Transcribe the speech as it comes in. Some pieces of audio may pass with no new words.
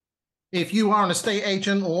If you are an estate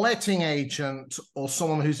agent, letting agent, or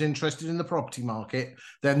someone who's interested in the property market,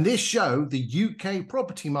 then this show, the UK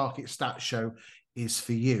Property Market Stats Show, is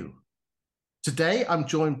for you. Today, I'm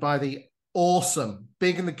joined by the awesome,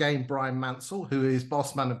 big in the game, Brian Mansell, who is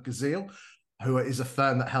boss man of Gazelle, who is a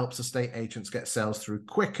firm that helps estate agents get sales through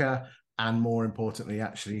quicker and, more importantly,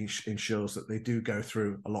 actually ensures that they do go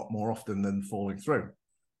through a lot more often than falling through.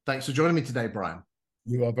 Thanks for joining me today, Brian.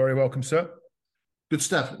 You are very welcome, sir. Good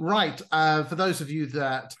stuff. Right. For those of you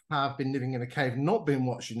that have been living in a cave, not been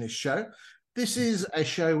watching this show, this is a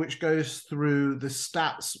show which goes through the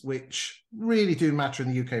stats which really do matter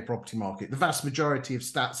in the UK property market. The vast majority of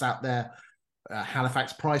stats out there,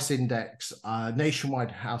 Halifax Price Index,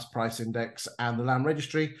 Nationwide House Price Index, and the Land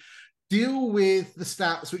Registry, deal with the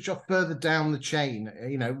stats which are further down the chain.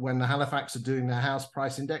 You know, when the Halifax are doing their house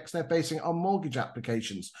price index, they're basing it on mortgage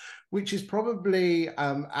applications, which is probably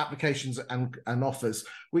applications and offers,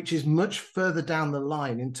 which is much further down the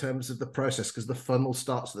line in terms of the process, because the funnel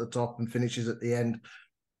starts at the top and finishes at the end.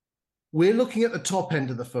 We're looking at the top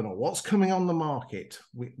end of the funnel. What's coming on the market?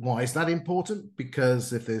 Why is that important?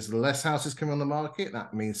 Because if there's less houses coming on the market,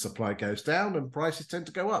 that means supply goes down and prices tend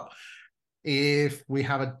to go up. If we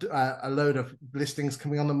have a load of listings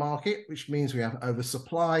coming on the market, which means we have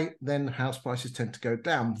oversupply, then house prices tend to go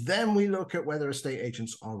down. Then we look at whether estate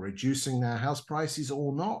agents are reducing their house prices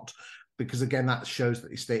or not, because again, that shows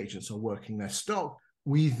that estate agents are working their stock.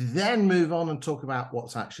 We then move on and talk about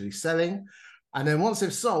what's actually selling. And then once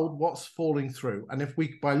they've sold, what's falling through. And if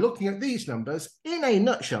we, by looking at these numbers, in a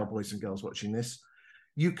nutshell, boys and girls watching this,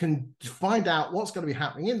 you can find out what's going to be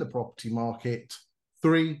happening in the property market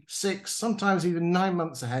 3, 6, sometimes even 9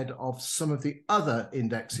 months ahead of some of the other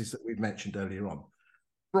indexes that we've mentioned earlier on.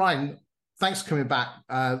 Brian, thanks for coming back.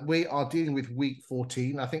 We are dealing with week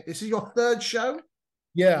 14. I think this is your third show.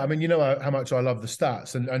 Yeah, I mean, you know how much I love the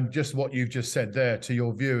stats, and just what you've just said there to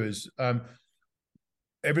your viewers.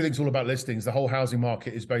 Everything's all about listings. The whole housing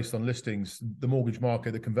market is based on listings. The mortgage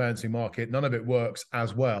market, the conveyancing market, none of it works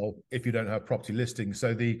as well if you don't have property listings.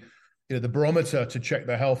 So the barometer to check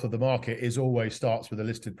the health of the market is always starts with a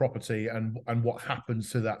listed property and what happens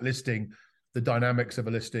to that listing, the dynamics of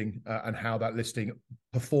a listing, and how that listing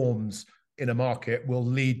performs in a market will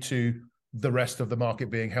lead to the rest of the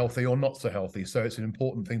market being healthy or not so healthy. So it's an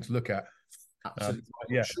important thing to look at. Absolutely.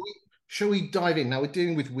 Yeah. Shall we dive in? Now we're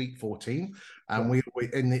dealing with week 14, and we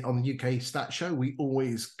on the UK Stat Show we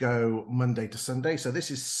always go Monday to Sunday. So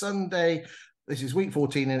this is Sunday. This is week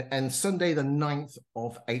 14 and Sunday, the 9th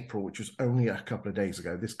of April, which was only a couple of days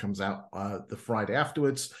ago. This comes out the Friday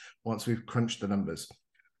afterwards, once we've crunched the numbers.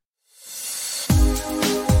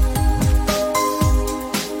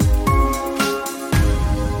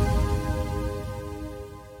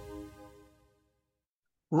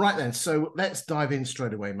 Right then, so let's dive in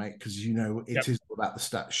straight away, mate, because you know it is all about the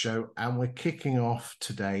stats show, and we're kicking off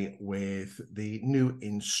today with the new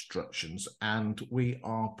instructions, and we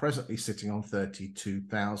are presently sitting on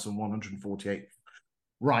 32,148.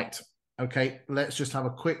 Right, okay, let's just have a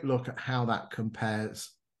quick look at how that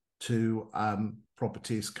compares to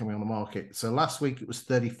properties coming on the market. So last week it was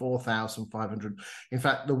 34,500. In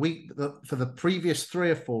fact, for the previous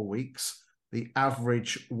 3 or 4 weeks, the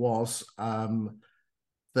average was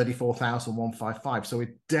 34,155. So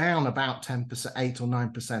we're down about 10%, 8 or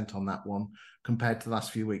 9% on that one compared to the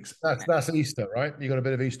last few weeks. That's Easter, right? You got a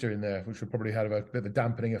bit of Easter in there, which would probably have a bit of a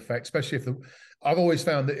dampening effect, especially if I've always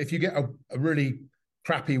found that if you get a really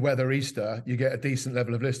crappy weather Easter, you get a decent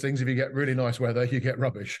level of listings. If you get really nice weather, you get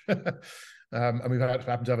happened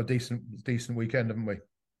to have a decent weekend, haven't we?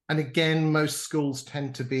 And again, most schools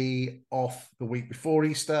tend to be off the week before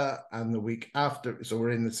Easter and the week after. So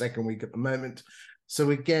we're in the second week at the moment.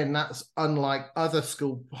 So again, that's unlike other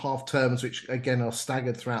school half terms, which again are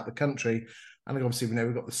staggered throughout the country. And obviously, we know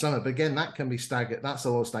we've got the summer, but again, that can be staggered. That's a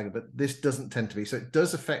lot staggered, but this doesn't tend to be. So it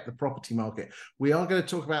does affect the property market. We are going to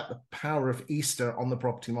talk about the power of Easter on the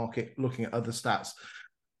property market, looking at other stats.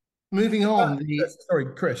 Moving on. Sorry,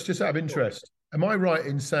 Chris, just out of interest, am I right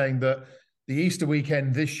in saying that the Easter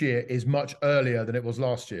weekend this year is much earlier than it was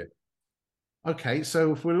last year? Okay,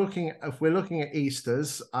 so if we're looking at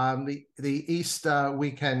Easter's, the Easter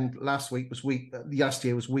weekend last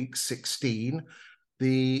year was week 16.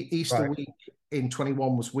 The Easter week in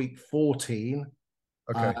 21 was week 14.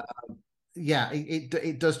 Okay.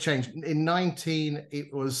 It does change. In 19,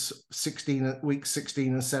 it was week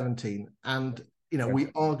 16 and 17. And we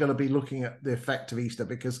are going to be looking at the effect of Easter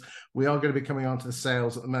because we are going to be coming on to the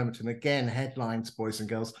sales at the moment. And again, headlines, boys and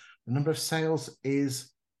girls, the number of sales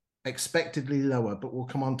is expectedly lower, but we'll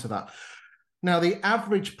come on to that. Now, the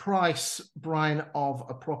average price, Brian, of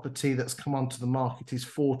a property that's come onto the market is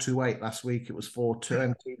 428. Last week it was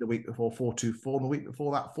 420, the week before 424, and the week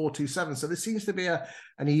before that 427. So there seems to be an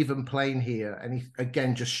even plane here. And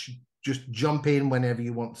again, just jump in whenever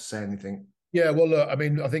you want to say anything. Yeah, well, look, I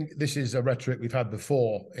mean, I think this is a rhetoric we've had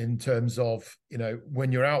before in terms of,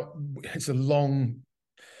 when you're out, it's a long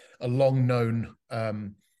known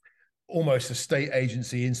almost a state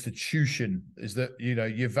agency institution is that,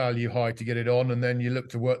 you value high to get it on, and then you look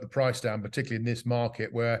to work the price down, particularly in this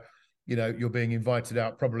market where, you're being invited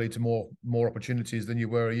out probably to more opportunities than you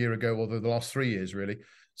were a year ago or the last 3 years, really.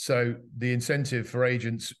 So the incentive for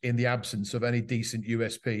agents in the absence of any decent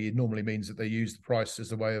USP, it normally means that they use the price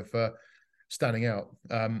as a way of standing out.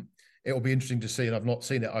 It will be interesting to see, and I've not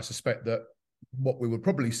seen it. I suspect that what we would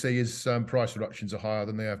probably see is price reductions are higher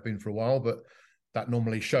than they have been for a while, but that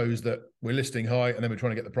normally shows that we're listing high and then we're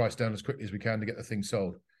trying to get the price down as quickly as we can to get the thing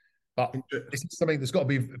sold. But this is something that's got to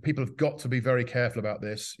be, people have got to be very careful about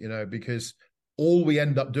this, because all we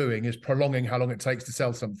end up doing is prolonging how long it takes to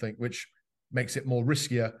sell something, which makes it more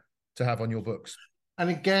riskier to have on your books. And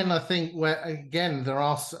again, I think there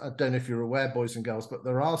are, I don't know if you're aware, boys and girls, but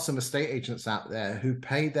there are some estate agents out there who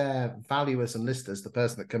pay their valuers and listers, the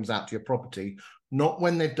person that comes out to your property, not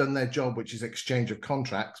when they've done their job, which is exchange of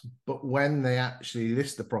contracts, but when they actually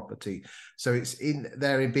list the property. So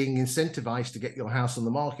they're being incentivized to get your house on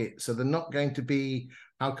the market. So they're not going to be,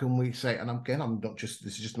 how can we say, and again, this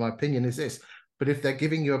is just my opinion, is this, but if they're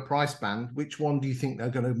giving you a price band, which one do you think they're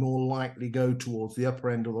going to more likely go towards, the upper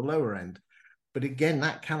end or the lower end? But again,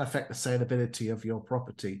 that can affect the saleability of your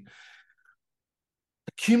property.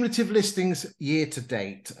 Cumulative listings year to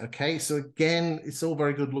date. Okay, so again, it's all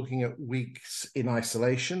very good looking at weeks in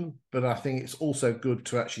isolation, but I think it's also good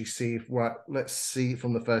to actually see let's see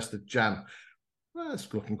from the 1st of Jan. Well,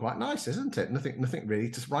 it's looking quite nice, isn't it? Nothing really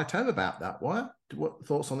to write home about that. What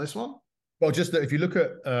thoughts on this one? Well, just that if you look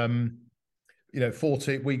at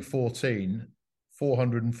week 14,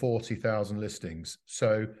 440,000 listings.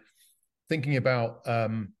 So thinking about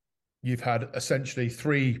you've had essentially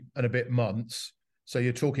 3 and a bit months. So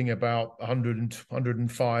you're talking about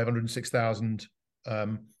 105, 106,000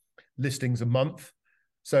 listings a month.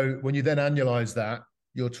 So when you then annualize that,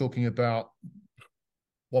 you're talking about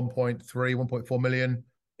 1.3, 1.4 million.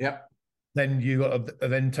 Yep. Then you got to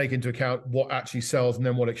then take into account what actually sells and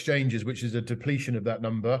then what exchanges, which is a depletion of that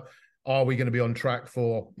number. Are we going to be on track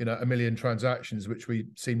for, 1 million transactions, which we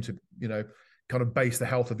seem to, kind of base the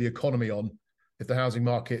health of the economy on? If the housing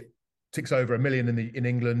market ticks over 1 million in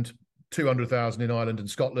England, 200,000 in Ireland and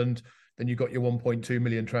Scotland, then you've got your 1.2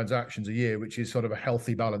 million transactions a year, which is sort of a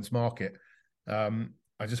healthy, balanced market.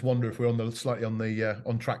 I just wonder if we're slightly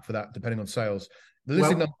on track for that, depending on sales. The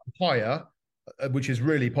listing number is higher, which is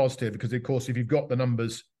really positive, because of course, if you've got the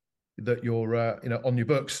numbers that you're on your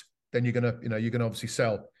books, then you're gonna obviously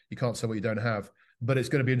sell. You can't sell what you don't have. But it's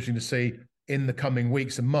going to be interesting to see in the coming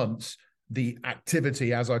weeks and months the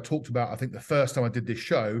activity, as I talked about. I think the first time I did this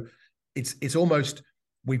show, it's almost,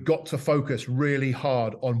 we've got to focus really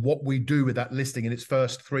hard on what we do with that listing in its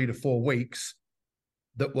first 3 to 4 weeks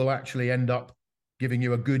that will actually end up giving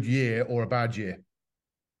you a good year or a bad year.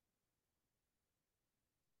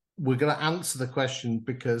 We're going to answer the question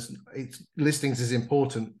because listings is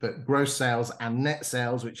important, but gross sales and net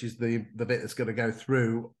sales, which is the bit that's going to go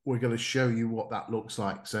through, we're going to show you what that looks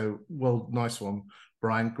like. So, well, nice one,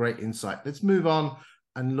 Brian. Great insight. Let's move on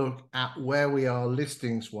and look at where we are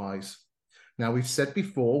listings wise. Now, we've said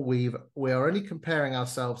before, we are only comparing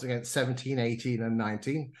ourselves against 17, 18 and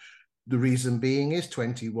 19. The reason being is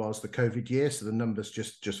 20 was the COVID year, so the numbers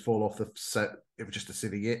just fall off the set. It was just a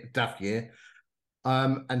silly year, daft year.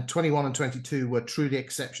 And 21 and 22 were truly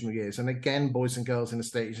exceptional years. And again, boys and girls in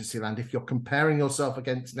estate agency land, if you're comparing yourself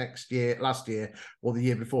against last year, or the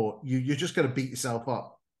year before, you're just going to beat yourself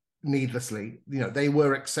up needlessly. They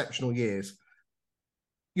were exceptional years.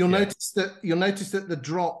 You'll notice that the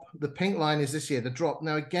drop, the pink line is this year, the drop.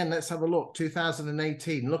 Now, again, let's have a look.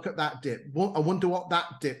 2018, look at that dip. I wonder what that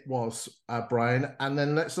dip was, Brian. And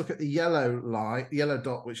then let's look at the yellow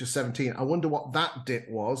dot, which is 17. I wonder what that dip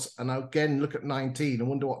was. And again, look at 19. I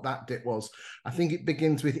wonder what that dip was. I think it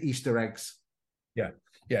begins with Easter eggs. Yeah,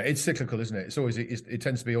 it's cyclical, isn't it? It's always, it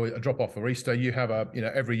tends to be always a drop off for Easter. You have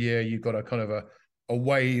every year you've got a kind of a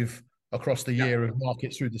wave across the year of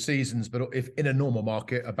markets through the seasons. But if in a normal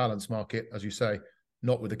market, a balanced market, as you say,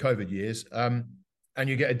 not with the COVID years, and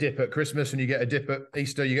you get a dip at Christmas and you get a dip at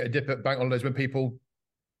Easter, you get a dip at bank holidays when people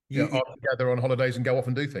are together on holidays and go off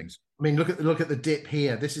and do things. I mean, look at the dip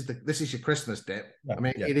here. This is your Christmas dip.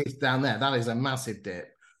 Yeah, it is down there. That is a massive dip.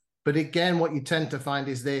 But again, what you tend to find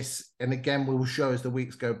is this, and again, we will show as the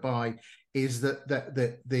weeks go by, is that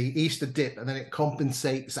the Easter dip, and then it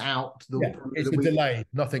compensates out it's a week. delay,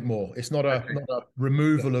 nothing more. It's not a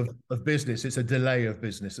removal of business. It's a delay of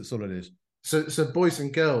business. That's all it is. So boys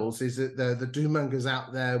and girls, is that the doomongers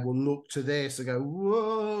out there will look to this and go,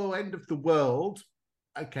 whoa, end of the world.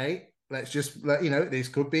 Okay, let's just let this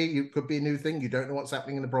could be a new thing. You don't know what's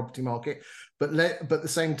happening in the property market, but at the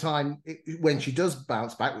same time, when she does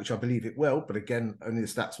bounce back, which I believe it will, but again, only the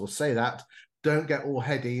stats will say that. Don't get all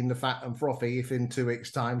heady in the fat and frothy if in 2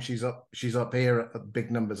 weeks' time she's up here at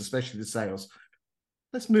big numbers, especially the sales.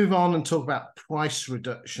 Let's move on and talk about price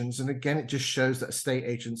reductions. And again, it just shows that estate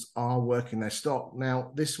agents are working their stock.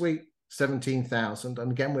 Now, this week, 17,000.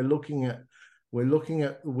 And again, we're looking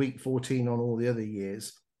at week 14 on all the other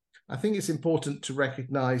years. I think it's important to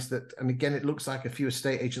recognize that, and again, it looks like a few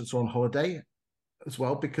estate agents are on holiday as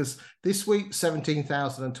well, because this week,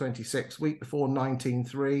 17,026, week before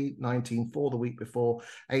 19,300, 19,400, the week before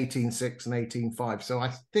 18,600 and 18,500. So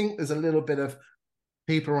I think there's a little bit of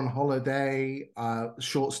people on holiday,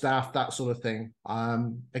 short staff, that sort of thing.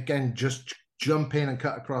 Again, just jump in and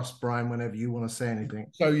cut across, Brian, whenever you want to say anything.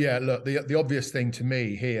 So yeah, look, the obvious thing to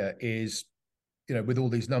me here is, with all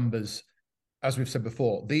these numbers, as we've said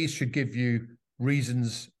before, these should give you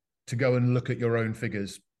reasons to go and look at your own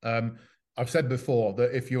figures. I've said before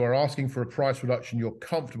that if you are asking for a price reduction you're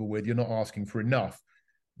comfortable with, you're not asking for enough.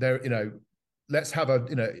 Let's have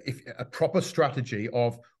a proper strategy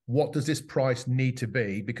of what does this price need to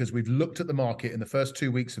be, because we've looked at the market in the first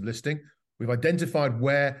 2 weeks of listing. We've identified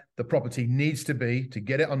where the property needs to be to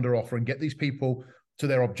get it under offer and get these people to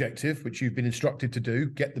their objective, which you've been instructed to do,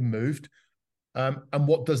 get them moved. And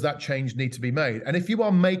what does that change need to be made? And if you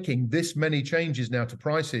are making this many changes now to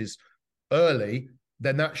prices early,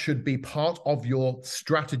 then that should be part of your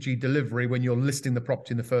strategy delivery when you're listing the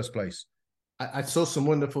property in the first place. I saw some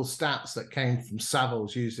wonderful stats that came from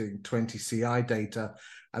Savills using 20 CI data,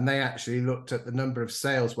 and they actually looked at the number of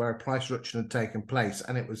sales where a price reduction had taken place,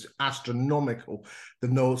 and it was astronomical,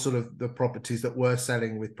 the properties that were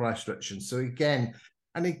selling with price reductions. So again,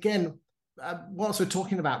 whilst we're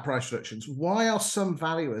talking about price reductions, why are some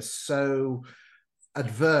valuers so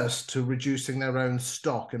adverse to reducing their own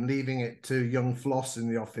stock and leaving it to young Floss in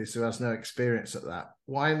the office who has no experience at that?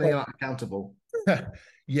 Why are they not accountable?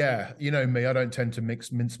 Yeah, you know me, I don't tend to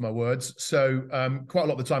mince my words. So quite a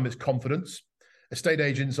lot of the time it's confidence. Estate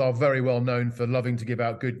agents are very well known for loving to give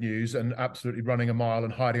out good news and absolutely running a mile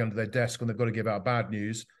and hiding under their desk when they've got to give out bad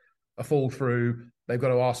news. A fall through, they've got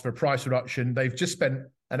to ask for a price reduction. They've just spent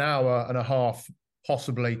an hour and a half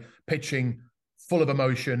possibly pitching, full of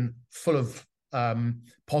emotion, full of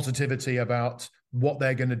positivity about what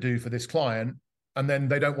they're going to do for this client. And then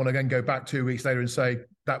they don't want to then go back 2 weeks later and say,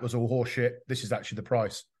 that was all horseshit. This is actually the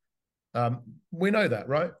price. We know that,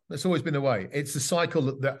 right? That's always been the way. It's a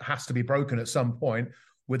cycle that has to be broken at some point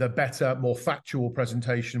with a better, more factual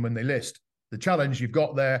presentation when they list. The challenge you've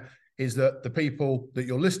got there is that the people that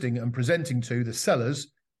you're listing and presenting to, the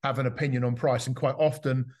sellers, have an opinion on price. And quite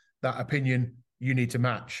often that opinion you need to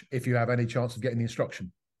match if you have any chance of getting the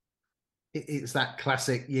instruction. It's that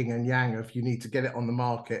classic yin and yang of you need to get it on the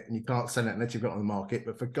market and you can't sell it unless you've got it on the market.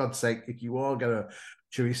 But for God's sake, if you are going to,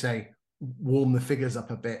 shall we say, warm the figures up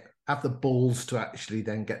a bit, have the balls to actually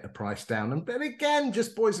then get the price down. And but again,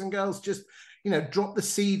 just boys and girls, just drop the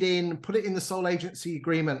seed in, put it in the sole agency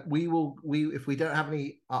agreement. We if we don't have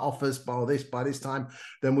any offers by this time,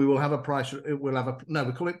 then we will have a price. We'll have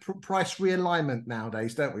we call it price realignment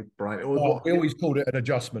nowadays, don't we, Brian? We always called it an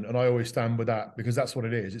adjustment, and I always stand with that because that's what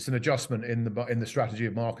it is. It's an adjustment in the strategy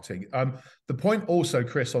of marketing. The point also,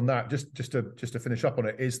 Chris, on that, just to finish up on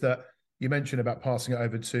it, is that you mentioned about passing it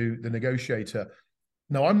over to the negotiator.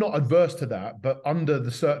 Now, I'm not adverse to that, but under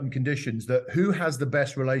the certain conditions that who has the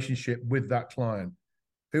best relationship with that client,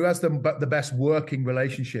 who has the best working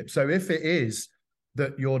relationship. So if it is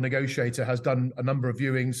that your negotiator has done a number of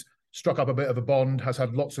viewings, struck up a bit of a bond, has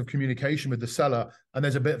had lots of communication with the seller, and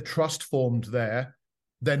there's a bit of trust formed there,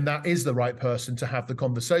 then that is the right person to have the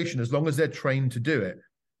conversation, as long as they're trained to do it.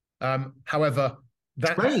 However,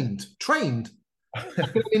 trained.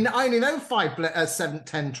 I only know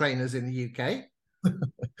 10 trainers in the UK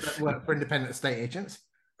that work for independent estate agents.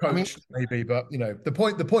 Coach, maybe, but the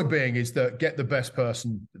point being is that get the best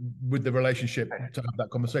person with the relationship to have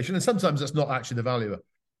that conversation, and sometimes that's not actually the valuer.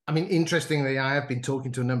 I mean, interestingly, I have been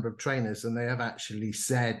talking to a number of trainers, and they have actually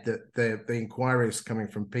said that the inquiries coming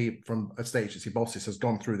from estate agency bosses has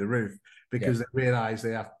gone through the roof because they realise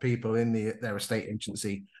they have people in their estate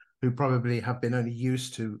agency who probably have been only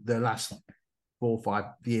used to the last 4 or 5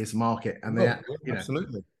 years market, and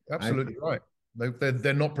absolutely right.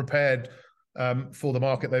 They're not prepared for the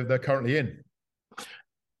market they're currently in.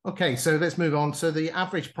 Okay, so let's move on. So the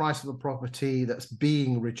average price of a property that's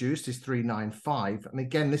being reduced is 395, and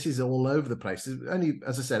again, this is all over the place. It's only,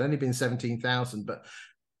 as I said, only been 17,000, but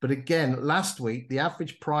again, last week the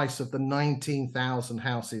average price of the 19,000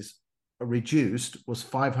 houses reduced was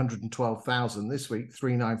 512,000. This week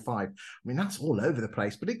 395. I mean, that's all over the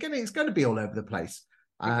place. But again, it's going to be all over the place.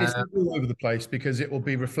 It's all over the place because it will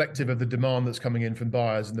be reflective of the demand that's coming in from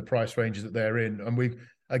buyers and the price ranges that they're in. And we,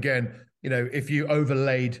 again, if you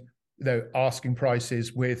overlaid, asking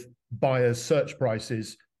prices with buyers' search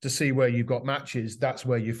prices to see where you've got matches, that's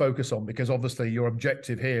where you focus on, because obviously your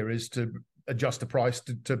objective here is to adjust the price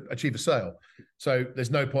to achieve a sale. So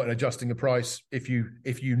there's no point in adjusting the price if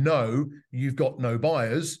you know you've got no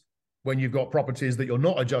buyers. When you've got properties that you're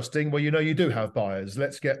not adjusting, well, you do have buyers.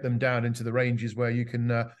 Let's get them down into the ranges where you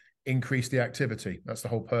can increase the activity. That's the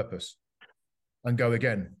whole purpose. And go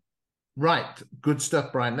again. Right. Good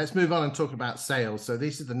stuff, Brian. Let's move on and talk about sales. So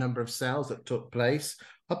these are the number of sales that took place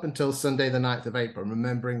up until Sunday, the 9th of April,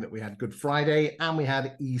 remembering that we had Good Friday and we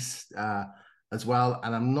had Easter as well.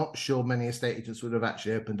 And I'm not sure many estate agents would have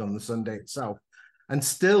actually opened on the Sunday itself. And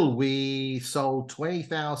still, we sold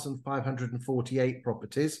 20,548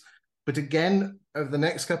 properties. But again, over the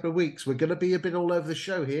next couple of weeks, we're going to be a bit all over the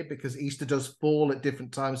show here because Easter does fall at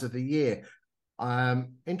different times of the year.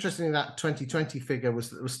 Interestingly, that 2020 figure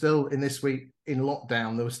was still in this week in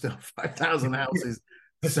lockdown. There was still 5,000 houses.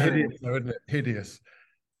 It's hideous, though, isn't it? Hideous.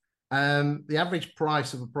 The average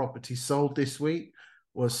price of a property sold this week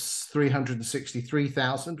was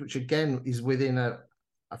 363,000, which again is within a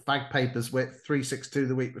fag papers with 362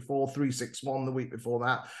 the week before, 361 the week before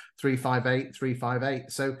that, 358, 358.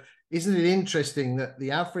 So isn't it interesting that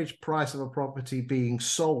the average price of a property being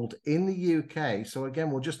sold in the UK? So again,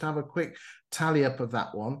 we'll just have a quick tally up of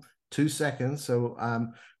that one. 2 seconds. So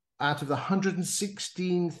out of the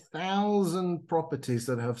 116,000 properties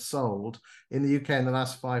that have sold in the UK in the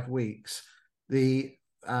last 5 weeks, the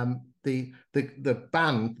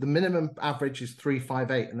minimum average is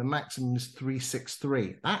 358 and the maximum is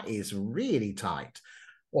 363. That is really tight.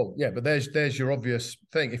 Well, yeah, but there's your obvious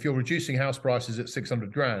thing. If you're reducing house prices at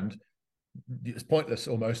 600 grand, it's pointless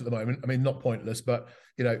almost at the moment. I mean, not pointless, but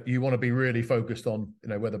you want to be really focused on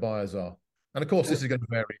where the buyers are. And of course, this is going to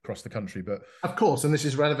vary across the country, but of course, and this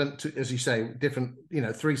is relevant to, as you say, different.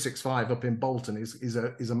 365 up in Bolton is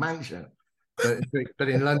a mansion. But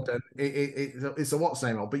in London, it's a what's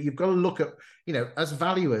name. But you've got to look at, as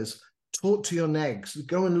valuers, talk to your negs,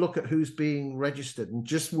 go and look at who's being registered and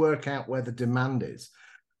just work out where the demand is.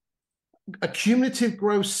 Accumulative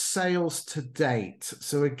gross sales to date.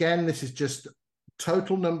 So again, this is just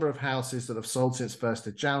total number of houses that have sold since 1st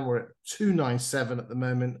of Jan. We're at 297 at the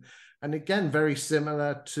moment. And again, very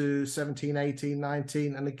similar to 17, 18,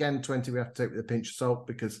 19. And again, 20, we have to take with a pinch of salt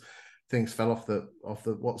because things fell off the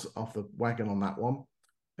wagon on that one.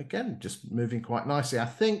 Again, just moving quite nicely. I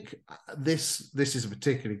think this is a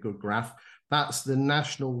particularly good graph. That's the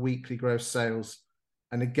national weekly gross sales.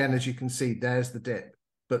 And again, as you can see, there's the dip.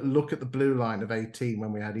 But look at the blue line of 18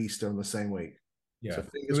 when we had Easter on the same week. Yeah, so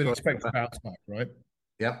we would expect a bounce back, right?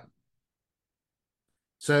 Yep.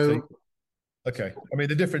 So okay. I mean,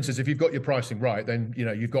 the difference is if you've got your pricing right, then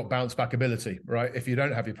you've got bounce back ability, right? If you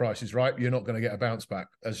don't have your prices right, you're not going to get a bounce back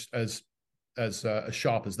as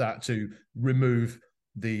sharp as that to remove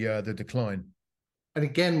the decline. And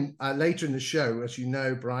again, later in the show, as you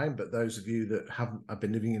know, Brian, but those of you that have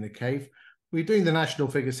been living in a cave, we're doing the national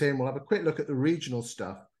figures here, and we'll have a quick look at the regional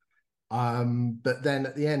stuff. But then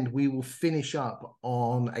at the end, we will finish up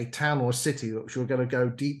on a town or a city, which we're going to go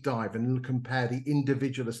deep dive and compare the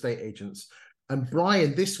individual estate agents. And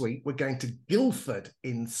Brian, this week, we're going to Guildford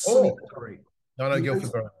in sunny Surrey. I know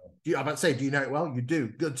Guildford very well. I'm about to say, do you know it well? You do.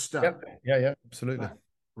 Good stuff. Yep. Yeah, absolutely.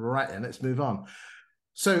 Right, then let's move on.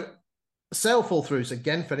 So sale fall throughs,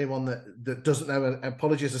 again, for anyone that doesn't know,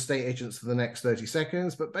 apologies estate agents for the next 30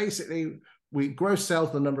 seconds, but basically we gross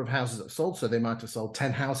sales the number of houses that sold, so they might have sold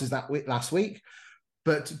 10 houses last week.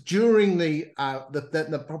 But during the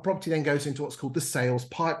property then goes into what's called the sales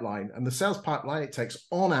pipeline. And the sales pipeline, it takes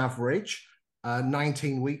on average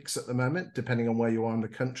 19 weeks at the moment, depending on where you are in the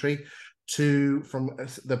country, from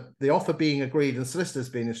the offer being agreed and solicitors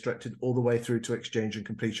being instructed all the way through to exchange and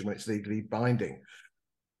completion when it's legally binding.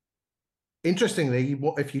 Interestingly,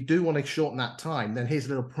 if you do want to shorten that time, then here's a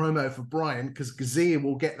little promo for Brian, because Gazia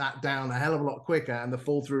will get that down a hell of a lot quicker and the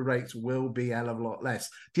fall through rates will be a hell of a lot less.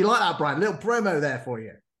 Do you like that, Brian? Little promo there for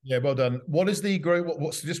you. Yeah, well done. What is the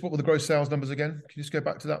what were the gross sales numbers again? Can you just go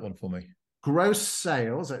back to that one for me? Gross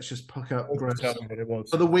sales. Let's just pick up gross sales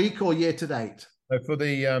for the week or year to date.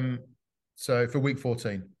 So for week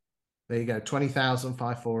 14. There you go,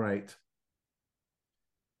 20,548.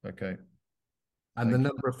 Okay. And the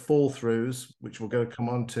number of fall throughs, which we're going to come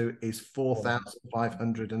on to, is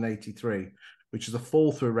 4,583, which is a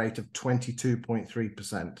fall through rate of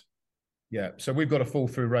 22.3%. Yeah, so we've got a fall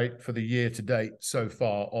through rate for the year to date so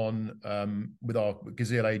far on with our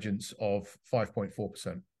Gazelle agents of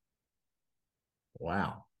 5.4%.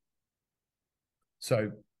 Wow.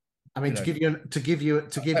 So, I mean, to give you,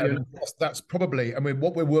 that's probably. I mean,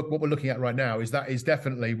 what we're looking at right now is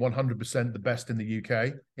definitely 100% the best in the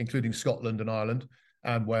UK, including Scotland and Ireland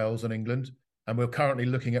and Wales and England, and we're currently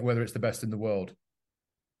looking at whether it's the best in the world.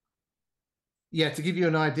 Yeah, to give you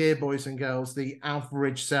an idea, boys and girls, the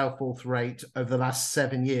average sale fall rate over the last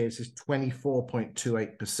 7 years is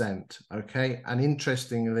 24.28%. Okay, and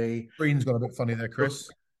interestingly, Screen's gone a bit funny there, Chris.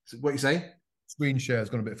 What you say? Screen share's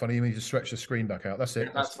gone a bit funny. You need to stretch the screen back out. That's it.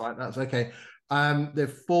 Yeah, that's fine. That's okay. The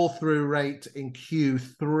fall through rate in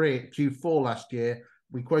Q4 last year,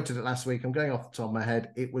 we quoted it last week. I'm going off the top of my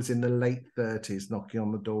head. It was in the late 30s, knocking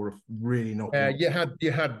on the door of really knocking. You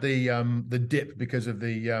had the dip because of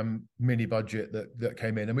the mini budget that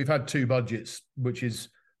came in, and we've had 2 budgets, which is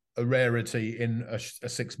a rarity in a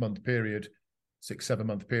 6-month period,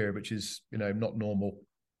 7-month period, which is not normal.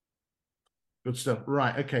 Good stuff.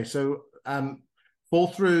 Right. Okay. So fall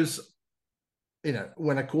throughs,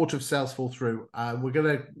 when a quarter of sales fall through,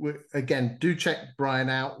 again, do check Brian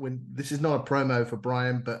out. When this is not a promo for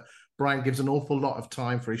Brian, but Brian gives an awful lot of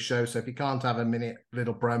time for his show. So if he can't have a minute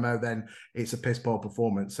little promo, then it's a piss poor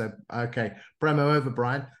performance. So, okay, promo over,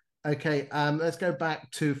 Brian. Okay, let's go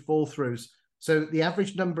back to fall throughs. So the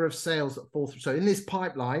average number of sales that fall through. So in this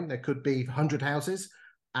pipeline, there could be 100 houses,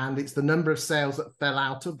 and it's the number of sales that fell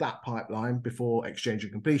out of that pipeline before exchange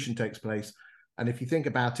and completion takes place. And if you think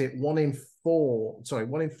about it, 1 in 4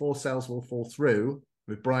 sales will fall through.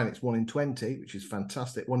 With Brian, it's 1 in 20, which is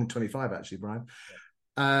fantastic. 1 in 25, actually, Brian.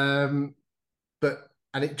 And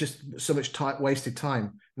it just so much wasted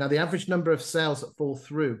time. Now, the average number of sales that fall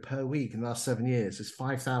through per week in the last 7 years is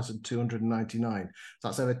 5,299. So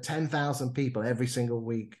that's over 10,000 people every single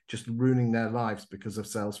week just ruining their lives because of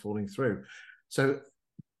sales falling through. So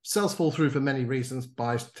sales fall through for many reasons.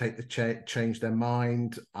 Buyers take the change their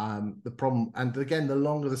mind. The problem, and again, the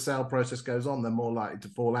longer the sale process goes on, they're more likely to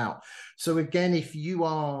fall out. So again, if you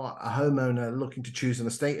are a homeowner looking to choose an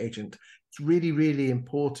estate agent, it's really, really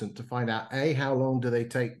important to find out, how long do they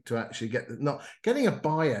take to actually not getting a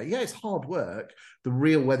buyer. Yeah, it's hard work.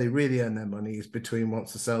 Where they really earn their money is between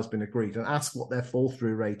once the sale's been agreed, and ask what their fall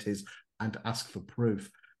through rate is and ask for proof.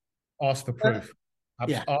 Ask for proof.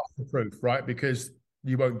 Yeah. Ask for proof, right? Because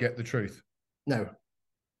you won't get the truth. No.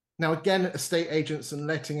 Now, again, estate agents and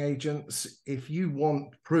letting agents, if you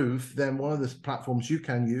want proof, then one of the platforms you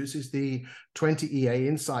can use is the 20EA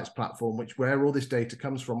Insights platform, where all this data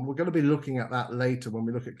comes from. We're going to be looking at that later when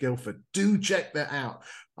we look at Guildford. Do check that out.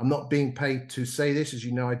 I'm not being paid to say this. As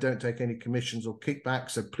you know, I don't take any commissions or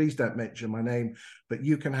kickbacks, so please don't mention my name. But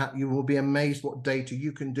you will be amazed what data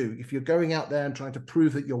you can do. If you're going out there and trying to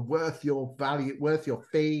prove that you're worth your value, worth your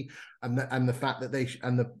fee, and the fact that they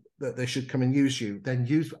should come and use you, then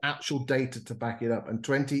use actual data to back it up. And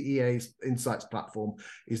 20EA's Insights platform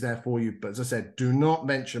is there for you. But as I said, do not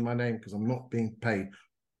mention my name because I'm not being paid.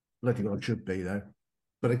 Bloody well, I should be though.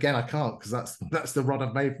 But again, I can't because that's the rod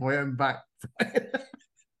I've made for my own back.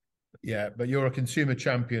 Yeah, but you're a consumer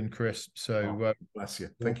champion, Chris. So bless you.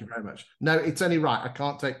 Thank you very much. No, it's only right. I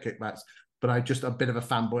can't take kickbacks, but I'm just a bit of a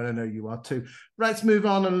fanboy, and I know you are too. Let's move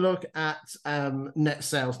on and look at net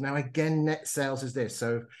sales. Now, again, net sales is this.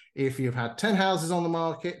 So if you've had 10 houses on the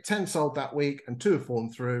market, 10 sold that week, and 2 have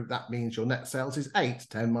fallen through, that means your net sales is 8,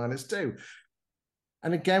 10 minus 2.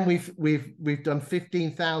 And again, we've done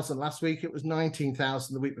 15,000. Last week it was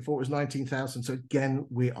 19,000. The week before it was 19,000. So again,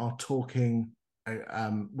 we are talking,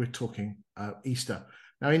 Easter.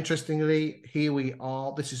 Now, interestingly, here we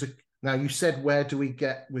are. Now, you said, where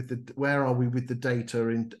are we with the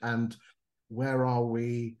data and where are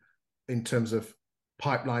we in terms of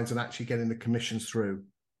pipelines and actually getting the commissions through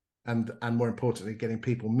and more importantly, getting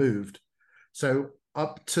people moved. So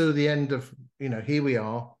up to the end of, here we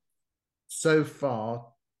are. So far,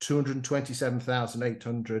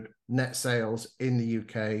 227,800 net sales in the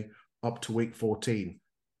UK up to week 14.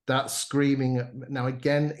 That's screaming. Now,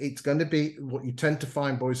 again, it's going to be what you tend to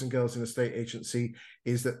find, boys and girls, in a estate agency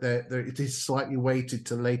is that it is slightly weighted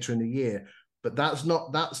to later in the year. But that's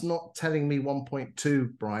not telling me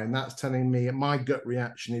 1.2, Brian. That's telling me my gut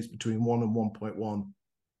reaction is between 1 and 1.1.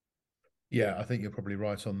 Yeah, I think you're probably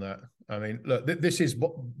right on that. I mean, look, this is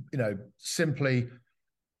what, simply,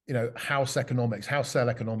 house sale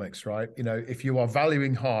economics, right? If you are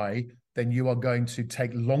valuing high, then you are going to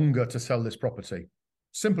take longer to sell this property.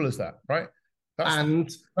 Simple as that, right?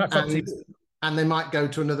 That's up to and you. and they might go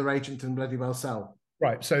to another agent and bloody well sell.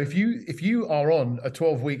 Right. So if you are on a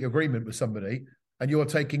 12-week agreement with somebody and you're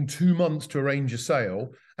taking 2 months to arrange a sale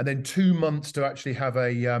and then 2 months to actually have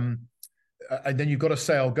and then you've got a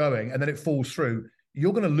sale going and then it falls through,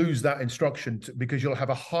 you're going to lose that instruction because you'll have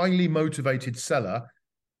a highly motivated seller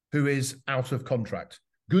who is out of contract.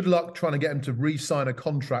 Good luck trying to get them to re-sign a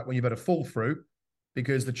contract when you've had a fall through,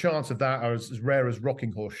 because the chance of that are as rare as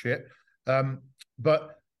rocking horse shit.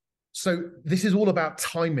 But so this is all about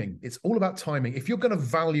timing. It's all about timing. If you're going to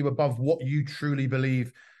value above what you truly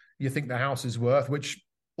believe you think the house is worth, which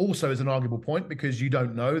also is an arguable point because you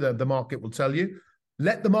don't know, the market will tell you.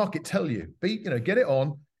 Let the market tell you. Get it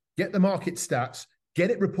on, get the market stats, get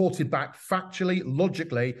it reported back factually,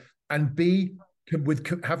 logically, and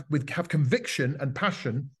have conviction and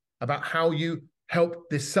passion about how you help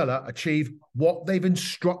this seller achieve what they've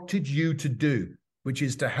instructed you to do, which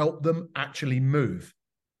is to help them actually move.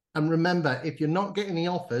 And remember, if you're not getting the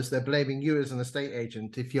offers, they're blaming you as an estate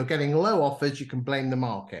agent. If you're getting low offers, you can blame the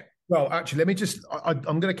market. Well, actually,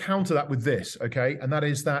 I'm going to counter that with this, okay? And that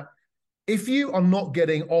is that if you are not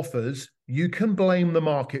getting offers, you can blame the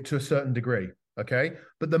market to a certain degree, okay?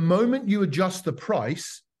 But the moment you adjust the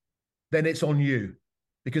price, then it's on you.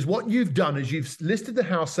 Because what you've done is you've listed the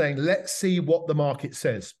house saying, let's see what the market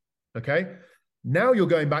says, okay? Now you're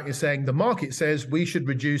going back and saying, the market says we should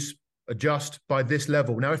adjust by this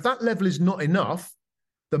level. Now, if that level is not enough,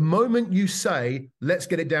 the moment you say, let's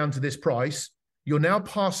get it down to this price, you're now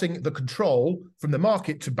passing the control from the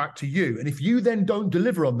market back to you. And if you then don't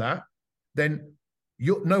deliver on that, then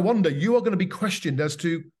no wonder you are going to be questioned as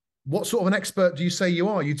to what sort of an expert do you say you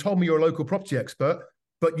are? You told me you're a local property expert,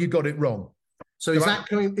 but you got it wrong. So is that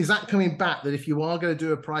coming back that if you are going to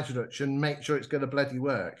do a price reduction, make sure it's going to bloody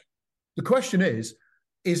work? The question is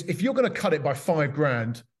if you're going to cut it by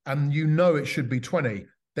 $5,000 and you know it should be 20,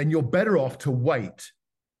 then you're better off to wait,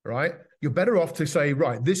 right? You're better off to say,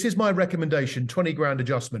 right, this is my recommendation, 20 grand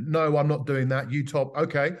adjustment. No, I'm not doing that. You top,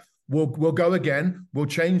 okay, we'll go again. We'll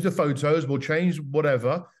change the photos. We'll change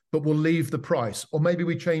whatever, but we'll leave the price. Or maybe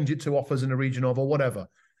we change it to offers in a region of or whatever.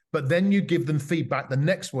 But then you give them feedback the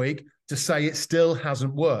next week to say it still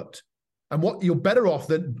hasn't worked. And what you're better off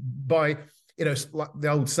than by, like the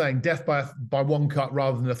old saying, death by one cut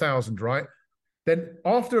rather than 1,000, right? Then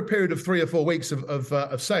after a period of 3 or 4 weeks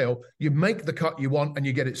of sale, you make the cut you want and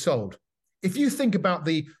you get it sold. If you think about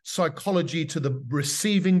the psychology to the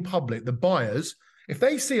receiving public, the buyers, if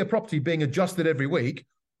they see a property being adjusted every week,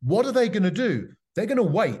 what are they going to do? They're going to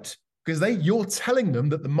wait because you're telling them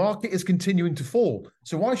that the market is continuing to fall.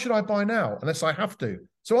 So why should I buy now unless I have to?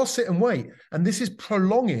 So I'll sit and wait. And this is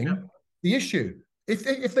prolonging the issue.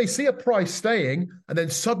 If they see a price staying and then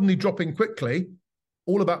suddenly dropping quickly,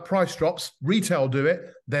 all about price drops, retail do it,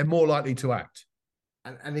 they're more likely to act.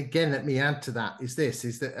 And again, let me add to that is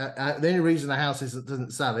that the only reason a house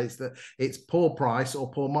doesn't sell is that it's poor price or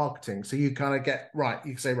poor marketing. So you kind of get, right,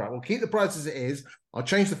 you can say, right, we'll keep the price as it is. I'll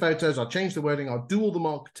change the photos. I'll change the wording. I'll do all the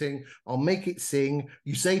marketing. I'll make it sing.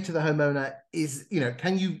 You say to the homeowner, is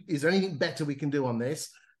there anything better we can do on this?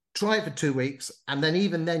 Try it for 2 weeks. And then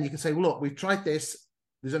even then you can say, well, look, we've tried this.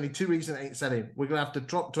 There's only 2 reasons it ain't selling. We're going to have to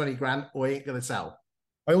drop 20 grand or it ain't going to sell.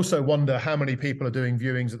 I also wonder how many people are doing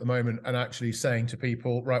viewings at the moment and actually saying to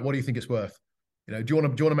people, right, what do you think it's worth? Do you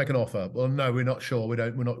want to make an offer? Well, no, we're not sure.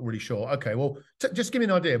 We're not really sure. Okay, well, just give me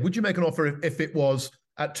an idea. Would you make an offer if it was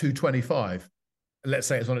at 225? Let's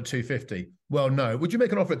say it's on at 250. Well, no. Would you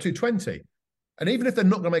make an offer at 220? And even if they're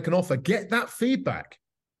not going to make an offer, get that feedback.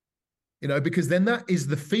 Because then that is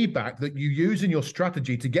the feedback that you use in your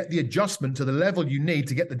strategy to get the adjustment to the level you need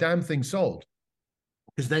to get the damn thing sold.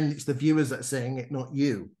 Because then it's the viewers that are saying it, not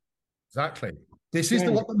you. Exactly. This is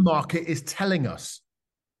what the market is telling us.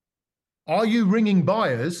 Are you ringing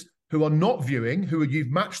buyers who are not viewing, who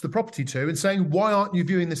you've matched the property to, and saying, why aren't you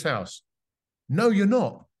viewing this house? No, you're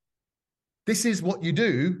not. This is what you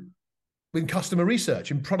do in customer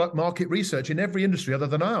research, in product market research, in every industry other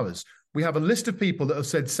than ours. We have a list of people that have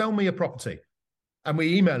said, sell me a property. And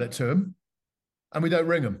we email it to them and we don't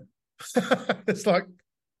ring them. It's like,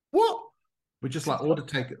 what? We're just like order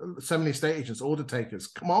takers. So many estate agents, order takers.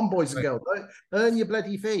 Come on, boys and girls, earn your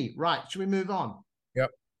bloody fee. Right, should we move on?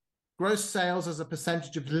 Yep. Gross sales as a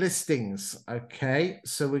percentage of listings. Okay,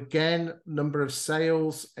 so again, number of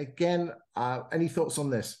sales. Again, any thoughts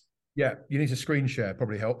on this? Yeah, you need to screen share.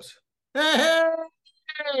 Probably helps.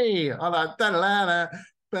 Hey! I like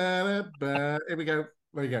here we go.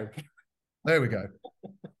 There we go. There we go.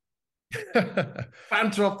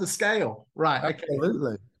 Banter off the scale. Right.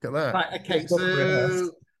 Absolutely. Okay. Look at that. Right. Okay.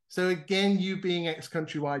 So again, you being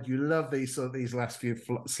ex-Countrywide, you love these last few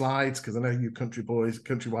slides because I know you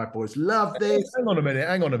Countrywide boys love this. Hang on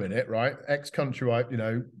a minute, right? Ex-Countrywide, you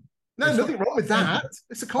know. No, nothing wrong with that.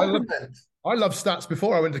 It's a compliment. I love stats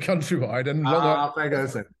before I went to Countrywide and fair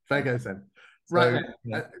goes then. Fair goes then. Right. So,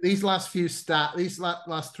 yeah. These last few these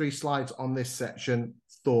last three slides on this section,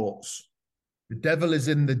 thoughts. The devil is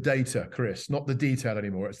in the data, Chris, not the detail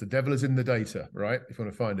anymore. It's the devil is in the data, right? If you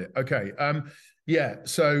want to find it. Okay. Yeah.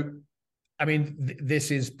 So, I mean, this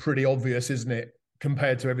is pretty obvious, isn't it?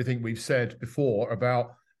 Compared to everything we've said before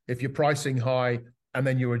about if you're pricing high and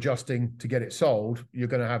then you're adjusting to get it sold, you're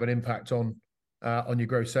going to have an impact on your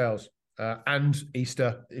gross sales and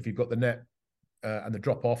Easter if you've got the net and the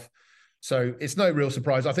drop off. So it's no real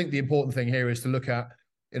surprise. I think the important thing here is to look at,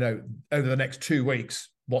 you know, over the next 2 weeks,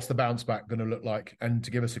 what's the bounce back going to look like and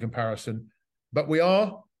to give us a comparison. But we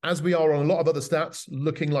are, as we are on a lot of other stats,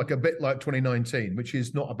 looking like a bit like 2019, which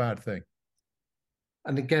is not a bad thing.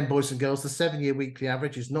 And again, boys and girls, the 7-year weekly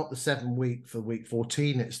average is not the 7 week for week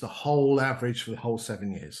 14. It's the whole average for the whole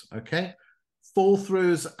 7 years. Okay. Fall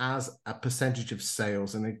throughs as a percentage of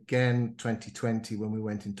sales. And again, 2020, when we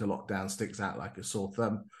went into lockdown, sticks out like a sore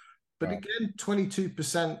thumb. But again,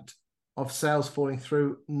 22% of sales falling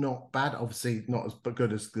through, not bad. Obviously, not as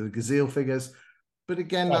good as the Gazelle figures. But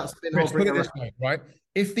again, that's been hovering around. Way, right?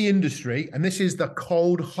 If the industry, and this is the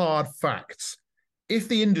cold, hard facts, if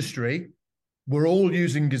the industry were all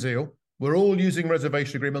using Gazelle, we're all using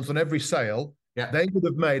reservation agreements on every sale, they would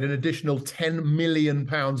have made an additional £10 million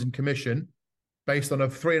in commission based on a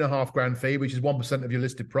 £3.5 fee, which is 1% of your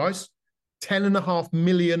listed price. 10.5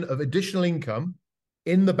 million of additional income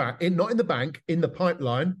in the bank, not in the bank, in the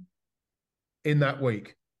pipeline in that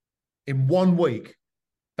week, in 1 week.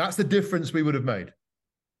 That's the difference we would have made.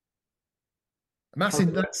 And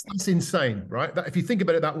that's insane, right? That, if you think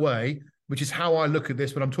about it that way, which is how I look at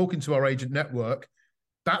this when I'm talking to our agent network,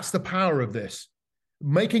 that's the power of this.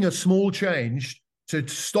 Making a small change to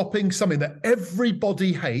stopping something that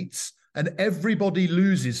everybody hates and everybody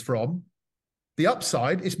loses from. The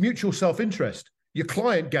upside is mutual self-interest. Your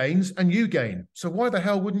client gains and you gain. So why the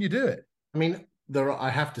hell wouldn't you do it? I mean, I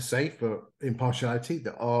have to say, for impartiality,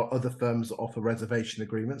 there are other firms that offer reservation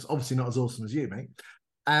agreements. Obviously not as awesome as you, mate.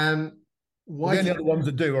 The only other ones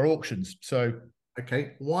that do are auctions. So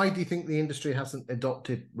okay, why do you think the industry hasn't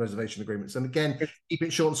adopted reservation agreements? And again, keep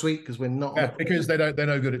it short and sweet because we're not. Because they're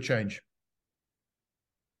no good at change.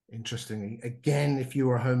 Interestingly, again, if you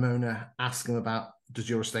were a homeowner, ask them about, does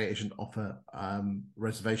your estate agent offer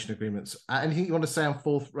reservation agreements? Anything you want to say on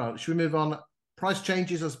fourth? Right, should we move on? Price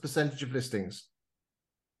changes as a percentage of listings.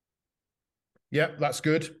 Yeah, that's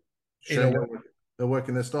good. They're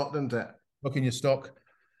working their stock, doesn't it? Looking your stock.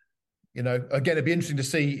 You know, again, it'd be interesting to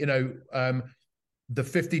see, you know, the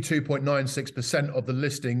 52.96% of the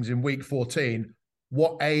listings in week 14,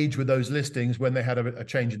 what age were those listings when they had a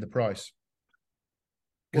change in the price?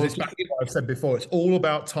 Because it's back to what I've said before. It's all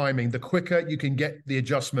about timing. The quicker you can get the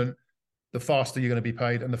adjustment, the faster you're going to be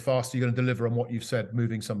paid and the faster you're going to deliver on what you've said,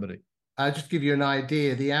 moving somebody. Just to give you an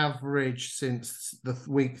idea, the average since the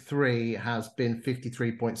week 3 has been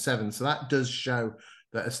 53.7. So that does show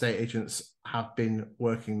that estate agents have been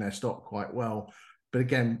working their stock quite well. But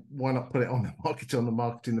again, why not put it on the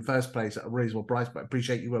market in the first place at a reasonable price? But I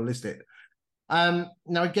appreciate you will list it.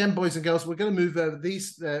 Now, again, boys and girls, we're going to move over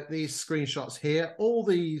these screenshots here. All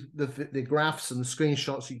the graphs and the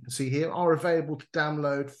screenshots you can see here are available to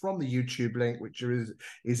download from the YouTube link, which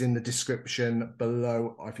is in the description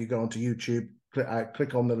below. If you go onto YouTube,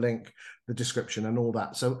 click on the link, the description and all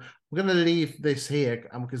that. So we're going to leave this here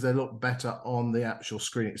because they look better on the actual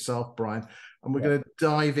screen itself, Brian. And we're going to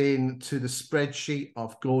dive into the spreadsheet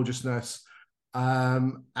of gorgeousness.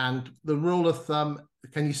 And the rule of thumb,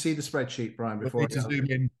 can you see the spreadsheet, Brian? Before I need to zoom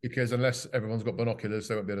in because unless everyone's got binoculars,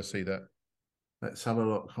 they won't be able to see that. Let's have a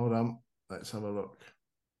look. Hold on. Let's have a look.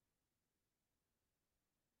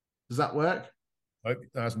 Does that work? Nope,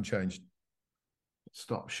 that hasn't changed.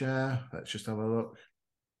 Stop share. Let's just have a look.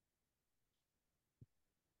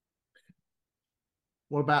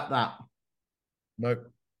 What about that? Nope.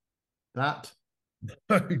 That?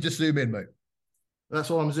 Just zoom in, mate. That's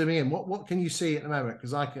all I'm zooming in. What can you see at the moment?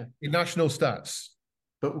 Because I can. In national stats.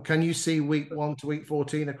 But can you see week 1 to week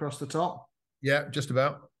 14 across the top? Yeah, just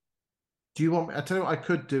about. Do you want me? I tell you what I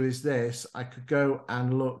could do is this. I could go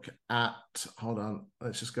and look at. Hold on.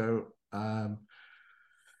 Let's just go.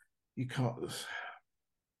 You can't.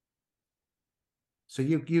 So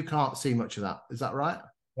you can't see much of that. Is that right?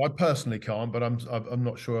 I personally can't, but I'm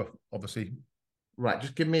not sure. Obviously. Right,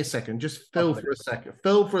 just give me a second. Just fill for a second.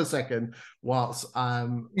 Fill for a second whilst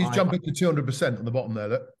he's jumping to 200% on the bottom there.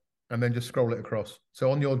 Look. and then just scroll it across. So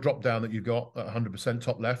on your drop down that you've got at 100%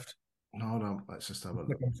 top left. Hold on, let's just have a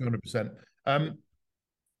look. 200%.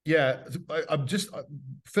 Yeah, I'm just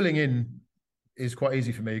filling in is quite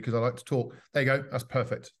easy for me because I like to talk. There you go. That's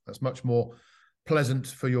perfect. That's much more pleasant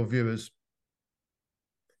for your viewers.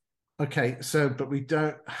 Okay, so but we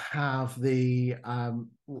don't have the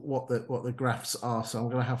what the graphs are, so I'm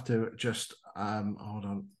going to have to just hold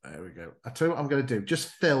on. There we go. I tell you what I'm going to do. Just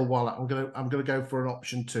fill while I'm going to go for an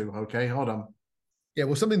option 2. Okay, hold on. Yeah,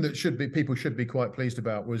 well, something that people should be quite pleased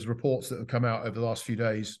about was reports that have come out over the last few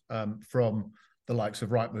days from the likes of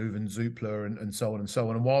Rightmove and Zoopla and so on and so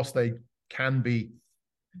on. And whilst they can be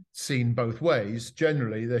seen both ways,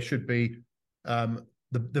 generally there should be